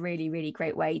 that would be a really, really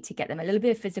great way to get them a little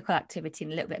bit of physical activity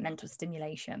and a little bit of mental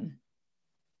stimulation.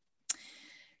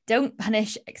 Don't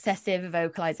punish excessive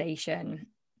vocalization.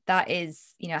 That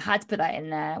is, you know, I had to put that in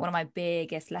there. One of my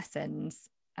biggest lessons,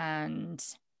 and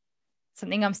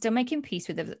something I'm still making peace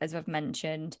with, as I've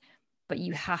mentioned, but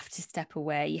you have to step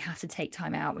away. You have to take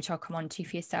time out, which I'll come on to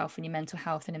for yourself and your mental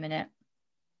health in a minute.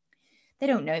 They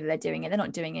don't know that they're doing it. They're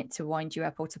not doing it to wind you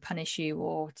up or to punish you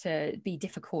or to be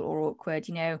difficult or awkward.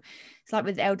 You know, it's like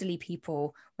with elderly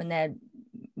people when they're,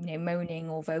 you know, moaning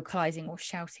or vocalizing or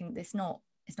shouting, it's not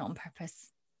on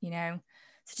purpose, you know,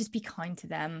 so just be kind to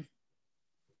them.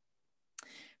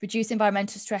 Reduce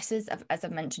environmental stresses, as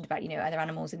I've mentioned about, you know, other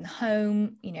animals in the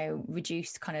home, you know,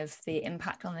 reduce kind of the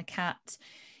impact on the cat.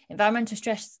 Environmental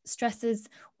stresses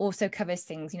also covers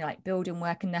things, you know, like building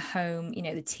work in the home, you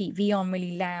know, the TV on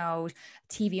really loud,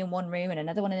 TV in one room and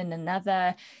another one in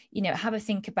another. You know, have a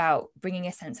think about bringing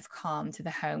a sense of calm to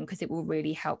the home because it will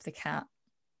really help the cat.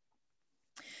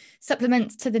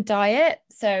 Supplements to the diet.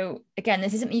 So again,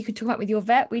 this is something you could talk about with your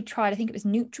vet. We tried, I think it was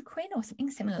NutriQuin or something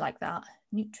similar like that,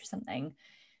 Nutri something,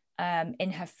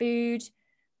 in her food.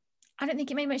 I don't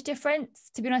think it made much difference.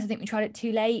 To be honest, I think we tried it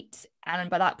too late. And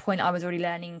by that point, I was already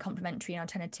learning complementary and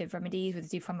alternative remedies with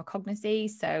zoopharmacognosy,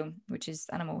 so which is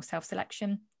animal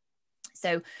self-selection.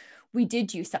 So we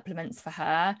did use supplements for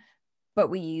her, but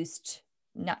we used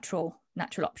natural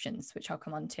options, which I'll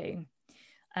come on to.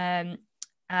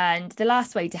 And the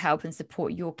last way to help and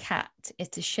support your cat is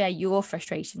to share your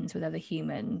frustrations with other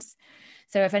humans.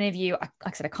 So if any of you, like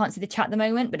I said, I can't see the chat at the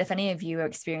moment, but if any of you are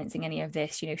experiencing any of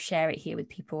this, share it here with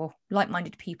people,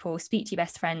 like-minded people, speak to your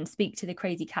best friend, speak to the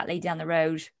crazy cat lady down the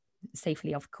road,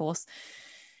 safely, of course.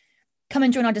 Come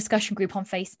and join our discussion group on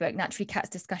Facebook, Naturally Cats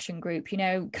discussion group,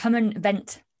 come and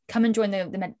vent, come and join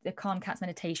the Calm Cats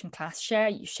meditation class,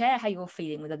 share how you're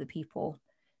feeling with other people.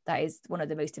 That is one of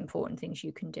the most important things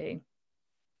you can do.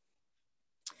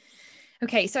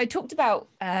 Okay, so I talked about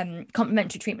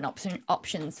complementary treatment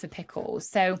options for pickles.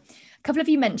 So a couple of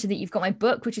you mentioned that you've got my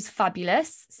book, which is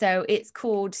fabulous. So it's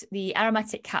called The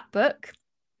Aromatic Cat Book,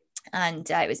 and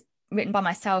it was written by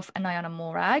myself and Nyana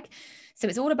Morag. So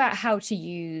it's all about how to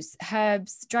use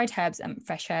herbs, dried herbs and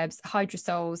fresh herbs,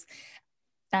 hydrosols,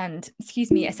 and,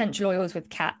 essential oils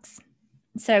with cats.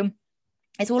 So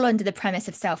it's all under the premise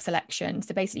of self-selection.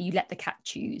 So basically you let the cat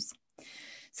choose.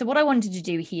 So what I wanted to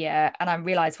do here, and I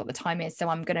realized what the time is, so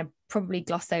I'm going to probably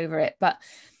gloss over it, but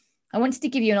I wanted to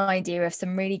give you an idea of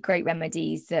some really great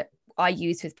remedies that I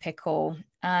use with pickle.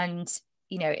 And,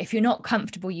 if you're not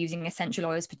comfortable using essential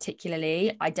oils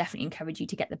particularly, I definitely encourage you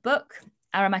to get the book,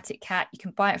 Aromatic Cat. You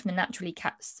can buy it from the Naturally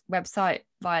Cats website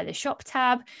via the shop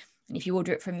tab. And if you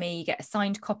order it from me, you get a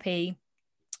signed copy.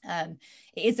 It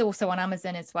is also on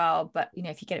Amazon as well, but,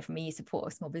 if you get it from me, you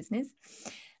support a small business.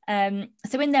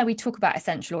 So in there, we talk about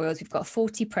essential oils. We've got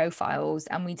 40 profiles,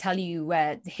 and we tell you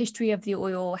the history of the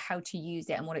oil, how to use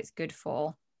it, and what it's good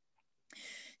for.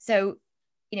 So,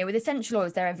 with essential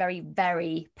oils, they're a very,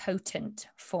 very potent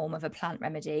form of a plant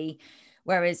remedy,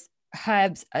 whereas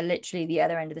herbs are literally the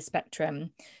other end of the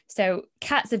spectrum. So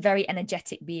cats are very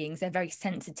energetic beings. They're very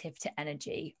sensitive to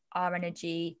energy, our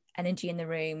energy in the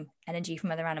room, energy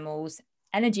from other animals,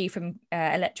 energy from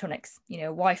electronics,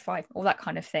 Wi-Fi, all that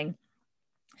kind of thing.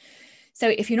 So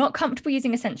if you're not comfortable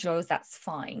using essential oils, that's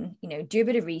fine. Do a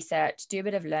bit of research, do a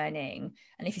bit of learning.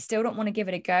 And if you still don't want to give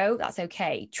it a go, that's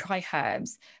okay. Try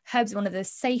herbs. Herbs are one of the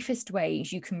safest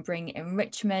ways you can bring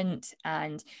enrichment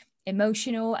and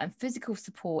emotional and physical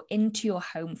support into your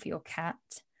home for your cat.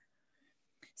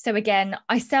 So again,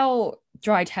 I sell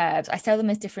dried herbs. I sell them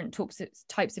as different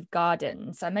types of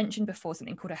gardens. So I mentioned before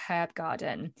something called a herb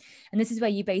garden. And this is where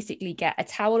you basically get a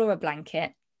towel or a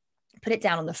blanket, put it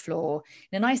down on the floor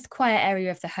in a nice quiet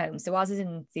area of the home. So ours is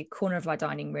in the corner of our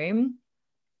dining room.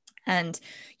 And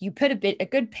you put a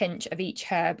good pinch of each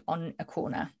herb on a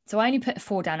corner. So I only put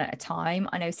 4 down at a time.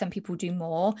 I know some people do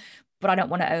more, but I don't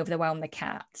want to overwhelm the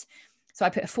cat. So I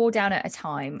put 4 down at a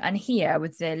time. And here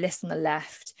with the list on the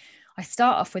left, I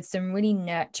start off with some really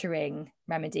nurturing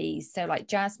remedies. So like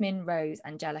jasmine, rose,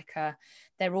 angelica,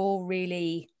 they're all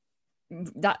really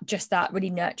really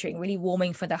nurturing, really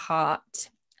warming for the heart.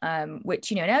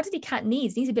 Which, an elderly cat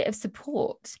needs a bit of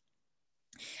support.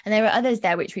 And there are others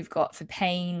there which we've got for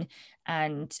pain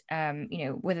and,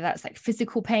 whether that's like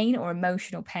physical pain or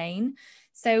emotional pain.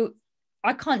 So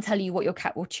I can't tell you what your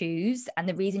cat will choose. And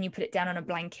the reason you put it down on a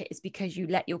blanket is because you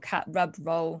let your cat rub,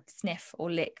 roll, sniff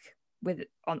or lick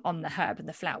on the herb and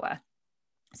the flower.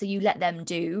 So you let them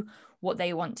do what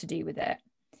they want to do with it.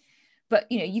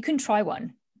 But, you can try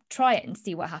it and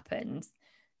see what happens.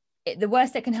 The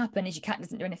worst that can happen is your cat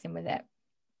doesn't do anything with it.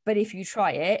 But if you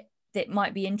try it, it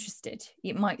might be interested.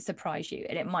 It might surprise you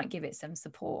and it might give it some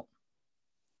support.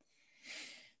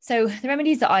 So the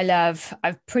remedies that I love,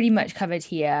 I've pretty much covered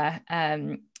here.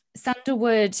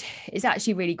 Sandalwood is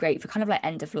actually really great for kind of like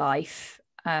end of life.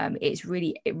 It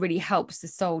really helps the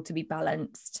soul to be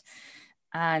balanced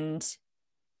and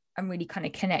really kind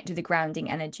of connect with the grounding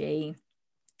energy.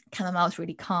 Chamomile is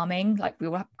really calming, like we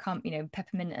will have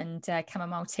peppermint and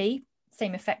chamomile tea,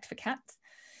 same effect for cats.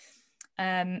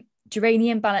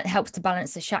 Geranium helps to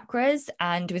balance the chakras,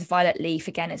 and with violet leaf,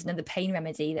 again, it's another pain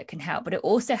remedy that can help, but it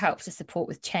also helps to support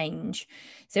with change.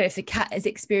 So if the cat is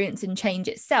experiencing change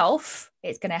itself,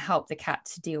 it's going to help the cat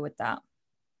to deal with that.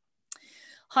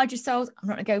 Hydrosols, I'm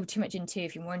not going to go too much into.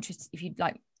 If you're more interested,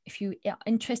 if you are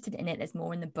interested in it, there's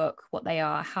more in the book, what they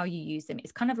are, how you use them.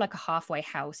 It's kind of like a halfway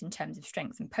house in terms of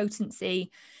strength and potency.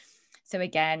 So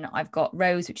again, I've got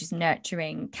rose, which is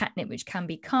nurturing, catnip, which can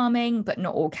be calming, but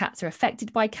not all cats are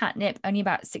affected by catnip. Only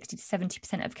about 60 to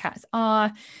 70% of cats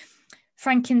are.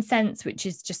 Frankincense, which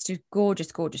is just a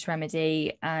gorgeous, gorgeous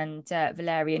remedy, and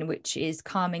valerian, which is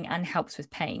calming and helps with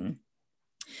pain.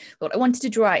 What I wanted to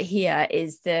draw out here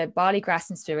is the barley grass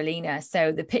and spirulina.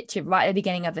 So the picture right at the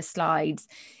beginning of the slides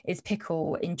is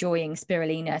Pickle enjoying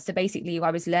spirulina. So basically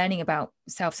I was learning about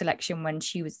self-selection when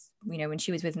she was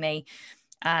with me,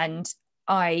 and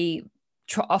I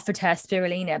offered her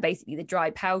spirulina, basically the dry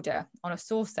powder, on a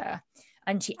saucer,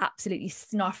 and she absolutely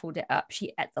snuffled it up.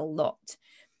 She ate a lot.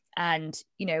 And,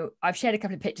 I've shared a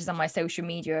couple of pictures on my social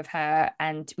media of her,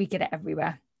 and we get it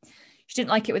everywhere. She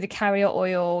didn't like it with the carrier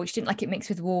oil. She didn't like it mixed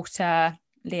with water.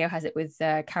 Leo has it with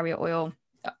carrier oil,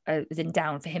 as in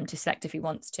down for him to select if he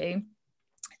wants to.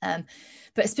 But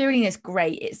spirulina is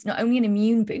great. It's not only an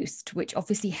immune boost, which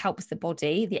obviously helps the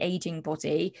body, the aging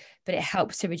body, but it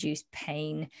helps to reduce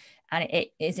pain, and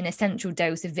it is an essential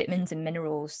dose of vitamins and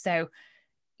minerals. So,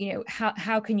 you know,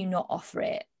 how can you not offer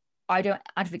it? I don't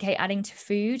advocate adding to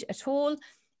food at all.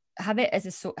 Have it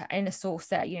as in a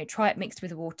saucer, you know, try it mixed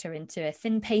with water into a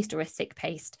thin paste or a thick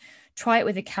paste. Try it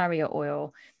with a carrier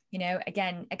oil. You know,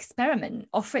 again, experiment,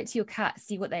 offer it to your cat,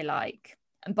 see what they like.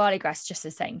 And barley grass, just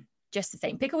the same. Just the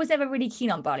same. Pickle was never really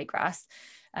keen on barley grass.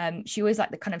 She always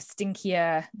liked the kind of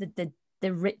stinkier,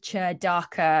 the richer,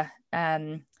 darker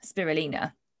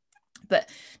spirulina. But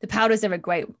the powders are a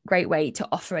great way to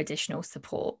offer additional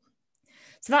support.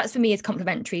 So that's for me as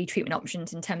complementary treatment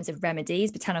options in terms of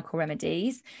remedies, botanical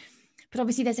remedies. But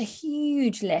obviously there's a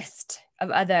huge list of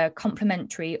other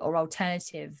complementary or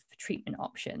alternative treatment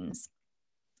options.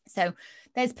 So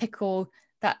there's pickle.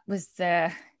 That was 4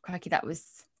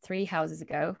 houses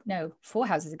ago.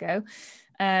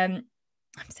 I'm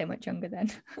so much younger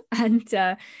then.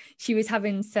 And she was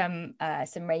having some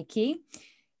Reiki.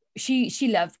 She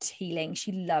loved healing.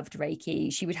 She loved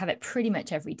Reiki. She would have it pretty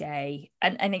much every day.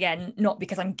 And again, not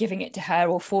because I'm giving it to her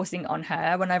or forcing it on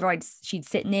her. Whenever she'd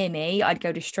sit near me, I'd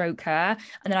go to stroke her,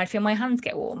 and then I'd feel my hands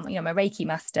get warm. You know, my Reiki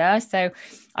master. So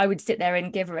I would sit there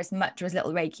and give her as much or as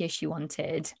little Reiki as she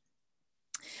wanted.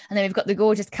 And then we've got the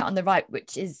gorgeous cat on the right,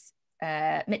 which is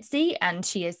Mitzi, and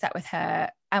she is sat with her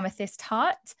amethyst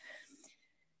heart.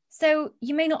 So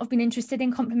you may not have been interested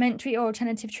in complementary or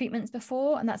alternative treatments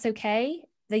before, and that's okay.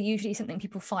 They're usually something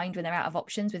people find when they're out of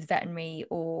options with veterinary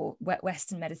or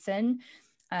Western medicine.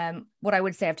 What I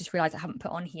would say, I've just realized I haven't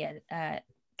put on here,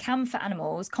 CAM for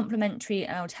Animals, Complementary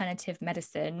and Alternative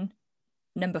Medicine,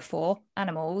 4,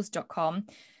 animals.com.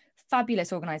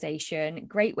 Fabulous organization,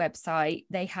 great website.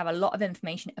 They have a lot of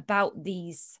information about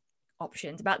these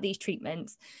options, about these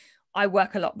treatments. I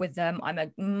work a lot with them. I'm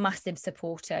a massive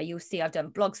supporter. You'll see I've done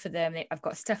blogs for them. I've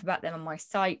got stuff about them on my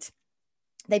site.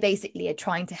 They basically are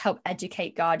trying to help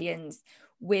educate guardians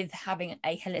with having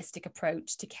a holistic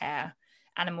approach to care,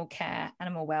 animal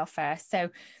welfare.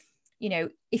 So, you know,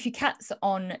 if your cat's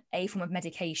on a form of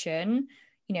medication,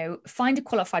 you know, find a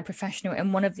qualified professional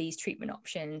in one of these treatment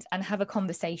options and have a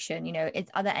conversation. You know,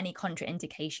 are there any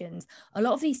contraindications? A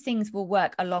lot of these things will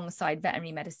work alongside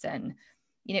veterinary medicine.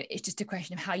 You know, it's just a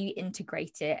question of how you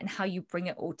integrate it and how you bring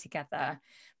it all together.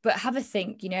 But have a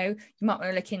think, you know, you might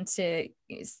want to look into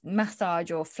massage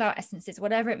or flower essences,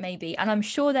 whatever it may be. And I'm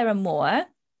sure there are more.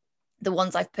 The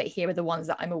ones I've put here are the ones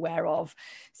that I'm aware of.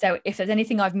 So if there's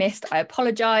anything I've missed, I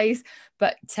apologize.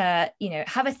 But, you know,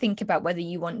 have a think about whether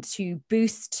you want to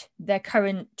boost their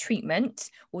current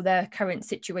treatment or their current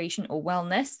situation or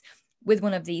wellness with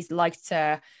one of these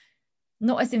lighter,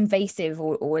 not as invasive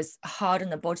or as hard on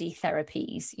the body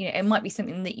therapies. You know, it might be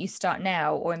something that you start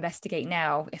now or investigate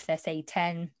now if they're, say,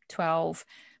 10, 12,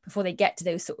 before they get to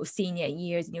those sort of senior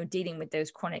years and you're dealing with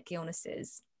those chronic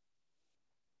illnesses.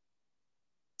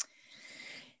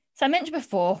 So I mentioned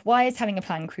before, why is having a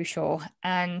plan crucial?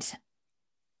 And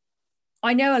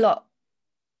I know a lot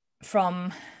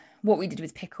from what we did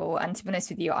with Pickle. And to be honest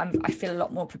with you, I feel a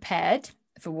lot more prepared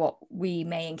for what we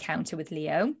may encounter with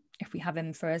Leo if we have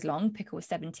him for as long. Pickle was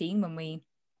 17 when we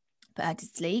put her to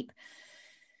sleep.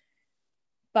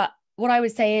 But what I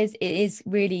would say is it's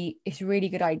a really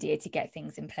good idea to get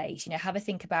things in place. You know, have a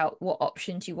think about what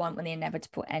options you want when the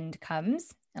inevitable end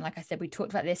comes. And like I said, we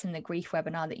talked about this in the grief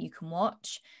webinar that you can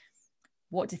watch.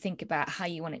 What to think about, how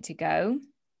you want it to go.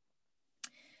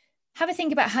 Have a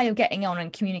think about how you're getting on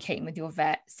and communicating with your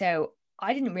vet. So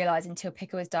I didn't realize until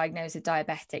Pickle was diagnosed as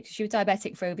diabetic. She was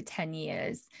diabetic for over 10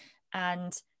 years.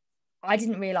 And I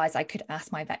didn't realize I could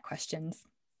ask my vet questions.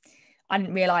 I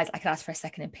didn't realize I could ask for a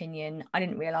second opinion. I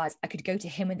didn't realize I could go to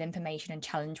him with information and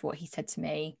challenge what he said to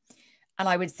me. And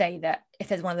I would say that if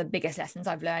there's one of the biggest lessons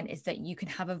I've learned is that you can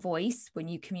have a voice when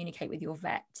you communicate with your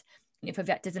vet. And if a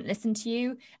vet doesn't listen to you,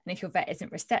 and if your vet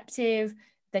isn't receptive,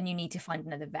 then you need to find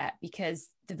another vet, because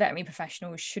the veterinary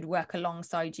professionals should work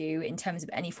alongside you in terms of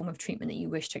any form of treatment that you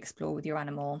wish to explore with your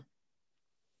animal.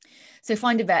 So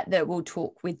find a vet that will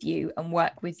talk with you and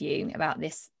work with you about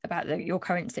this, your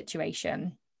current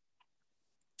situation.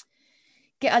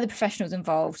 Get other professionals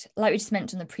involved. Like we just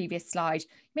mentioned on the previous slide, you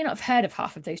may not have heard of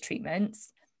half of those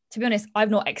treatments. To be honest, I've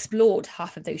not explored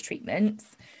half of those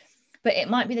treatments. But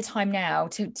it might be the time now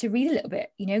to read a little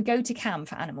bit, you know, go to CAM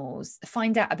for Animals,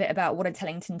 find out a bit about what a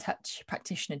Tellington Touch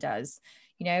practitioner does.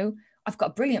 You know, I've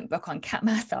got a brilliant book on cat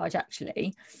massage,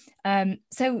 actually.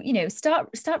 So, you know,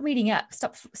 start reading up,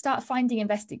 start finding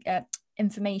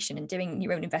information and doing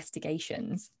your own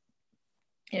investigations,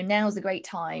 now's a great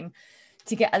time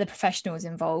to get other professionals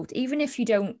involved, even if you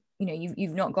don't,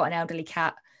 you've not got an elderly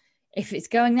cat. If it's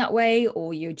going that way,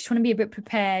 or you just want to be a bit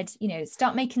prepared,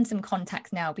 start making some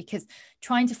contacts now, because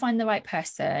trying to find the right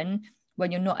person when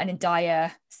you're not in a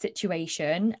dire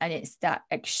situation and it's that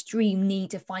extreme need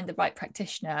to find the right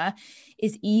practitioner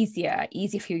is easier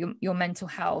for your mental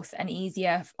health, and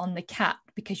easier on the cat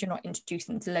because you're not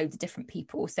introducing them to loads of different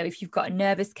people. So if you've got a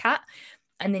nervous cat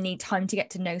and they need time to get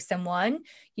to know someone,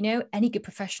 any good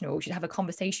professional should have a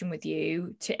conversation with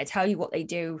you to tell you what they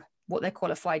do, what they're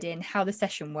qualified in, how the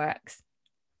session works.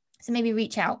 So maybe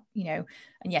reach out, and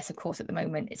yes, of course, at the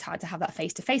moment, it's hard to have that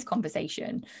face-to-face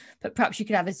conversation, but perhaps you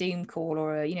could have a Zoom call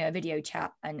or a video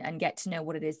chat and get to know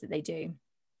what it is that they do.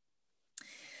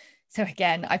 So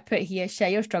again, I've put here, share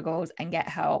your struggles and get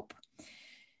help.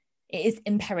 It is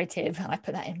imperative, and I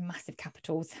put that in massive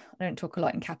capitals. I don't talk a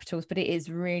lot in capitals, but it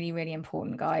is really, really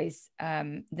important, guys,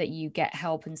 that you get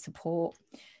help and support.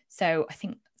 So I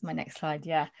think that's my next slide.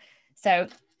 Yeah. So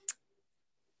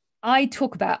I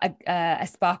talk about a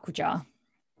sparkle jar.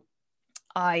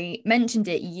 I mentioned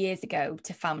it years ago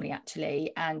to family,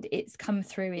 actually, and it's come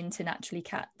through into Naturally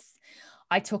Cats.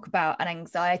 I talk about an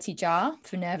anxiety jar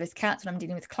for nervous cats when I'm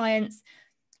dealing with clients,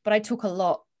 but I talk a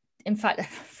lot. In fact, a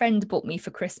friend bought me for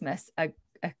Christmas a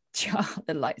jar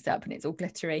that lights up and it's all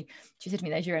glittery. She said to me,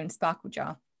 there's your own sparkle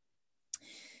jar.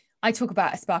 I talk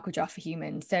about a sparkle jar for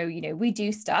humans. So, we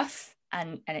do stuff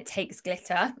and it takes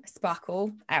glitter,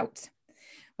 sparkle out.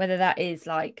 Whether that is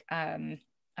like, I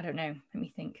don't know, let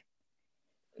me think,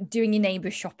 doing your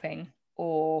neighbour's shopping,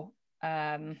 or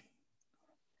I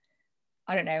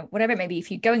don't know, whatever it may be, if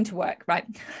you're going to work, right?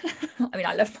 I mean,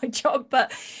 I love my job,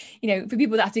 but, for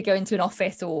people that have to go into an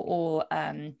office or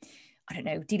I don't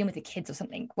know, dealing with the kids or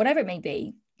something, whatever it may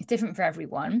be, it's different for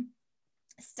everyone.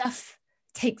 Stuff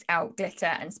takes out glitter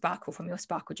and sparkle from your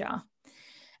sparkle jar.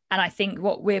 And I think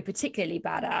what we're particularly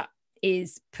bad at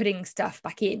is putting stuff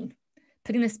back in,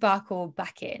 putting the sparkle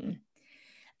back in.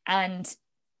 And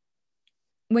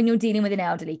when you're dealing with an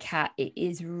elderly cat, it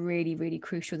is really, really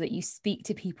crucial that you speak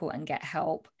to people and get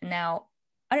help. Now,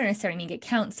 I don't necessarily mean get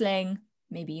counseling,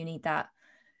 maybe you need that,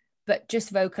 but just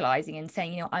vocalizing and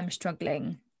saying, I'm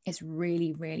struggling. It's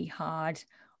really, really hard.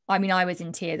 I mean, I was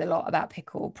in tears a lot about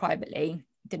Pickle privately,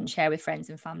 didn't share with friends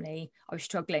and family. I was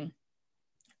struggling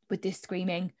with this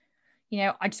screaming.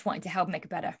 I just wanted to help make it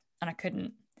better and I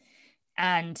couldn't.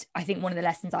 And I think one of the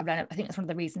lessons I've learned, I think that's one of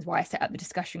the reasons why I set up the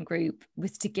discussion group,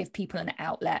 was to give people an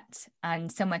outlet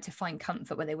and somewhere to find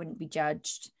comfort where they wouldn't be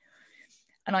judged.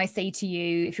 And I say to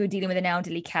you, if you're dealing with an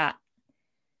elderly cat,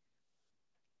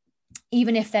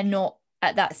 even if they're not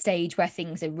at that stage where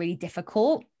things are really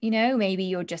difficult, maybe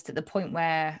you're just at the point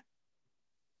where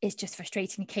it's just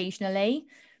frustrating occasionally,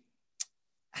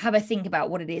 have a think about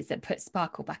what it is that puts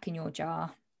sparkle back in your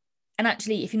jar. And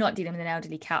actually, if you're not dealing with an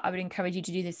elderly cat, I would encourage you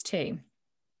to do this too.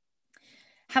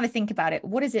 Have a think about it.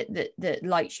 What is it that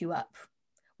lights you up?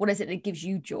 What is it that gives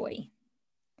you joy?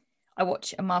 I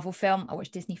watch a Marvel film. I watch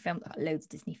Disney films. I've got loads of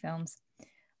Disney films.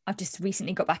 I've just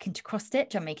recently got back into cross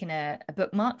stitch. I'm making a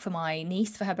bookmark for my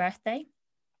niece for her birthday.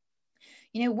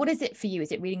 What is it for you?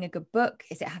 Is it reading a good book?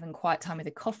 Is it having quiet time with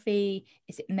a coffee?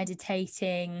 Is it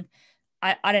meditating?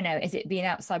 I don't know. Is it being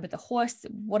outside with the horse?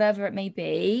 Whatever it may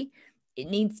be, it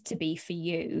needs to be for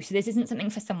you. So this isn't something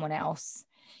for someone else.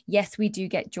 Yes, we do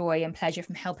get joy and pleasure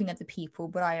from helping other people,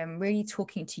 but I am really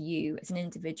talking to you as an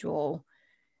individual.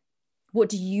 What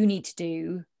do you need to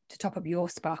do to top up your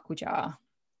sparkle jar?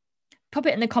 Pop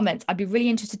it in the comments. I'd be really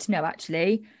interested to know,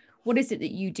 actually, what is it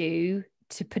that you do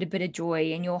to put a bit of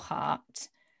joy in your heart?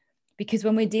 Because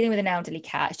when we're dealing with an elderly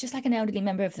cat, it's just like an elderly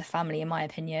member of the family, in my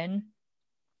opinion.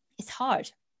 It's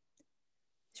hard.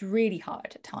 It's really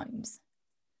hard at times.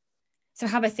 So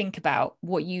have a think about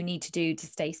what you need to do to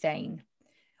stay sane.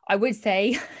 I would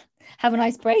say have a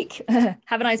nice break.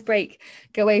 Have a nice break.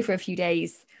 Go away for a few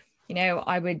days.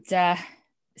 I would,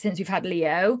 since we've had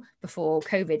Leo before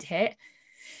COVID hit,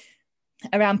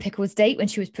 around Pickle's date when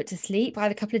she was put to sleep, I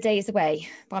had a couple of days away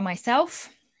by myself.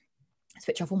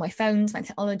 Switch off all my phones, my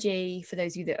technology. For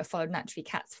those of you that have followed Naturally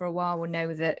Cats for a while will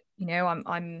know that,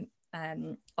 I'm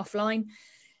offline.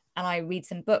 And I read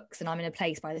some books and I'm in a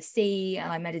place by the sea and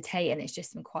I meditate and it's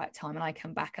just some quiet time and I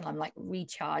come back and I'm like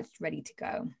recharged, ready to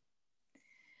go.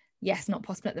 Yes, not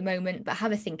possible at the moment, but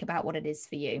have a think about what it is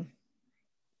for you.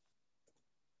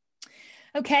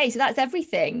 Okay, so that's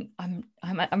everything. I'm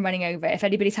running over. If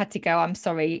anybody's had to go, I'm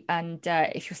sorry. And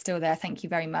if you're still there, thank you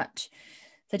very much.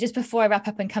 So just before I wrap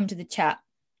up and come to the chat,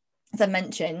 as I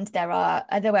mentioned, there are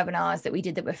other webinars that we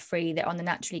did that were free that are on the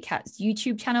Naturally Cats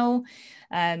YouTube channel.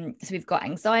 So we've got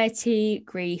anxiety,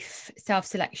 grief,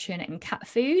 self-selection, and cat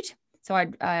food. So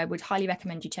I would highly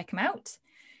recommend you check them out.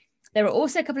 There are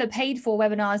also a couple of paid for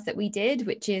webinars that we did,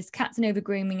 which is cats and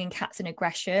overgrooming and cats and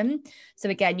aggression. So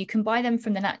again, you can buy them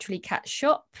from the Naturally Cats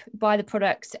shop, buy the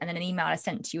products, and then an email is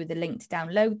sent to you with a link to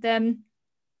download them.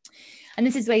 And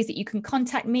this is ways that you can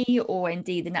contact me or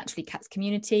indeed the Naturally Cats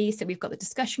community. So we've got the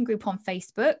discussion group on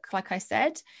Facebook, like I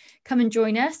said. Come and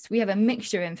join us. We have a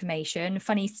mixture of information,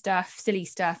 funny stuff, silly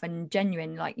stuff, and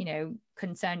genuine, like, you know,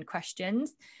 concerned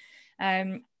questions.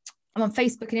 I'm on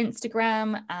Facebook and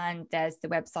Instagram, and there's the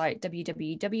website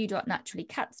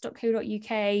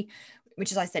www.naturallycats.co.uk,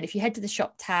 which, as I said, if you head to the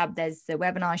shop tab, there's the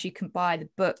webinars you can buy, the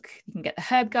book, you can get the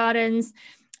herb gardens,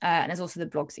 and there's also the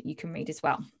blogs that you can read as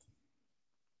well.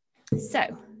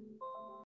 So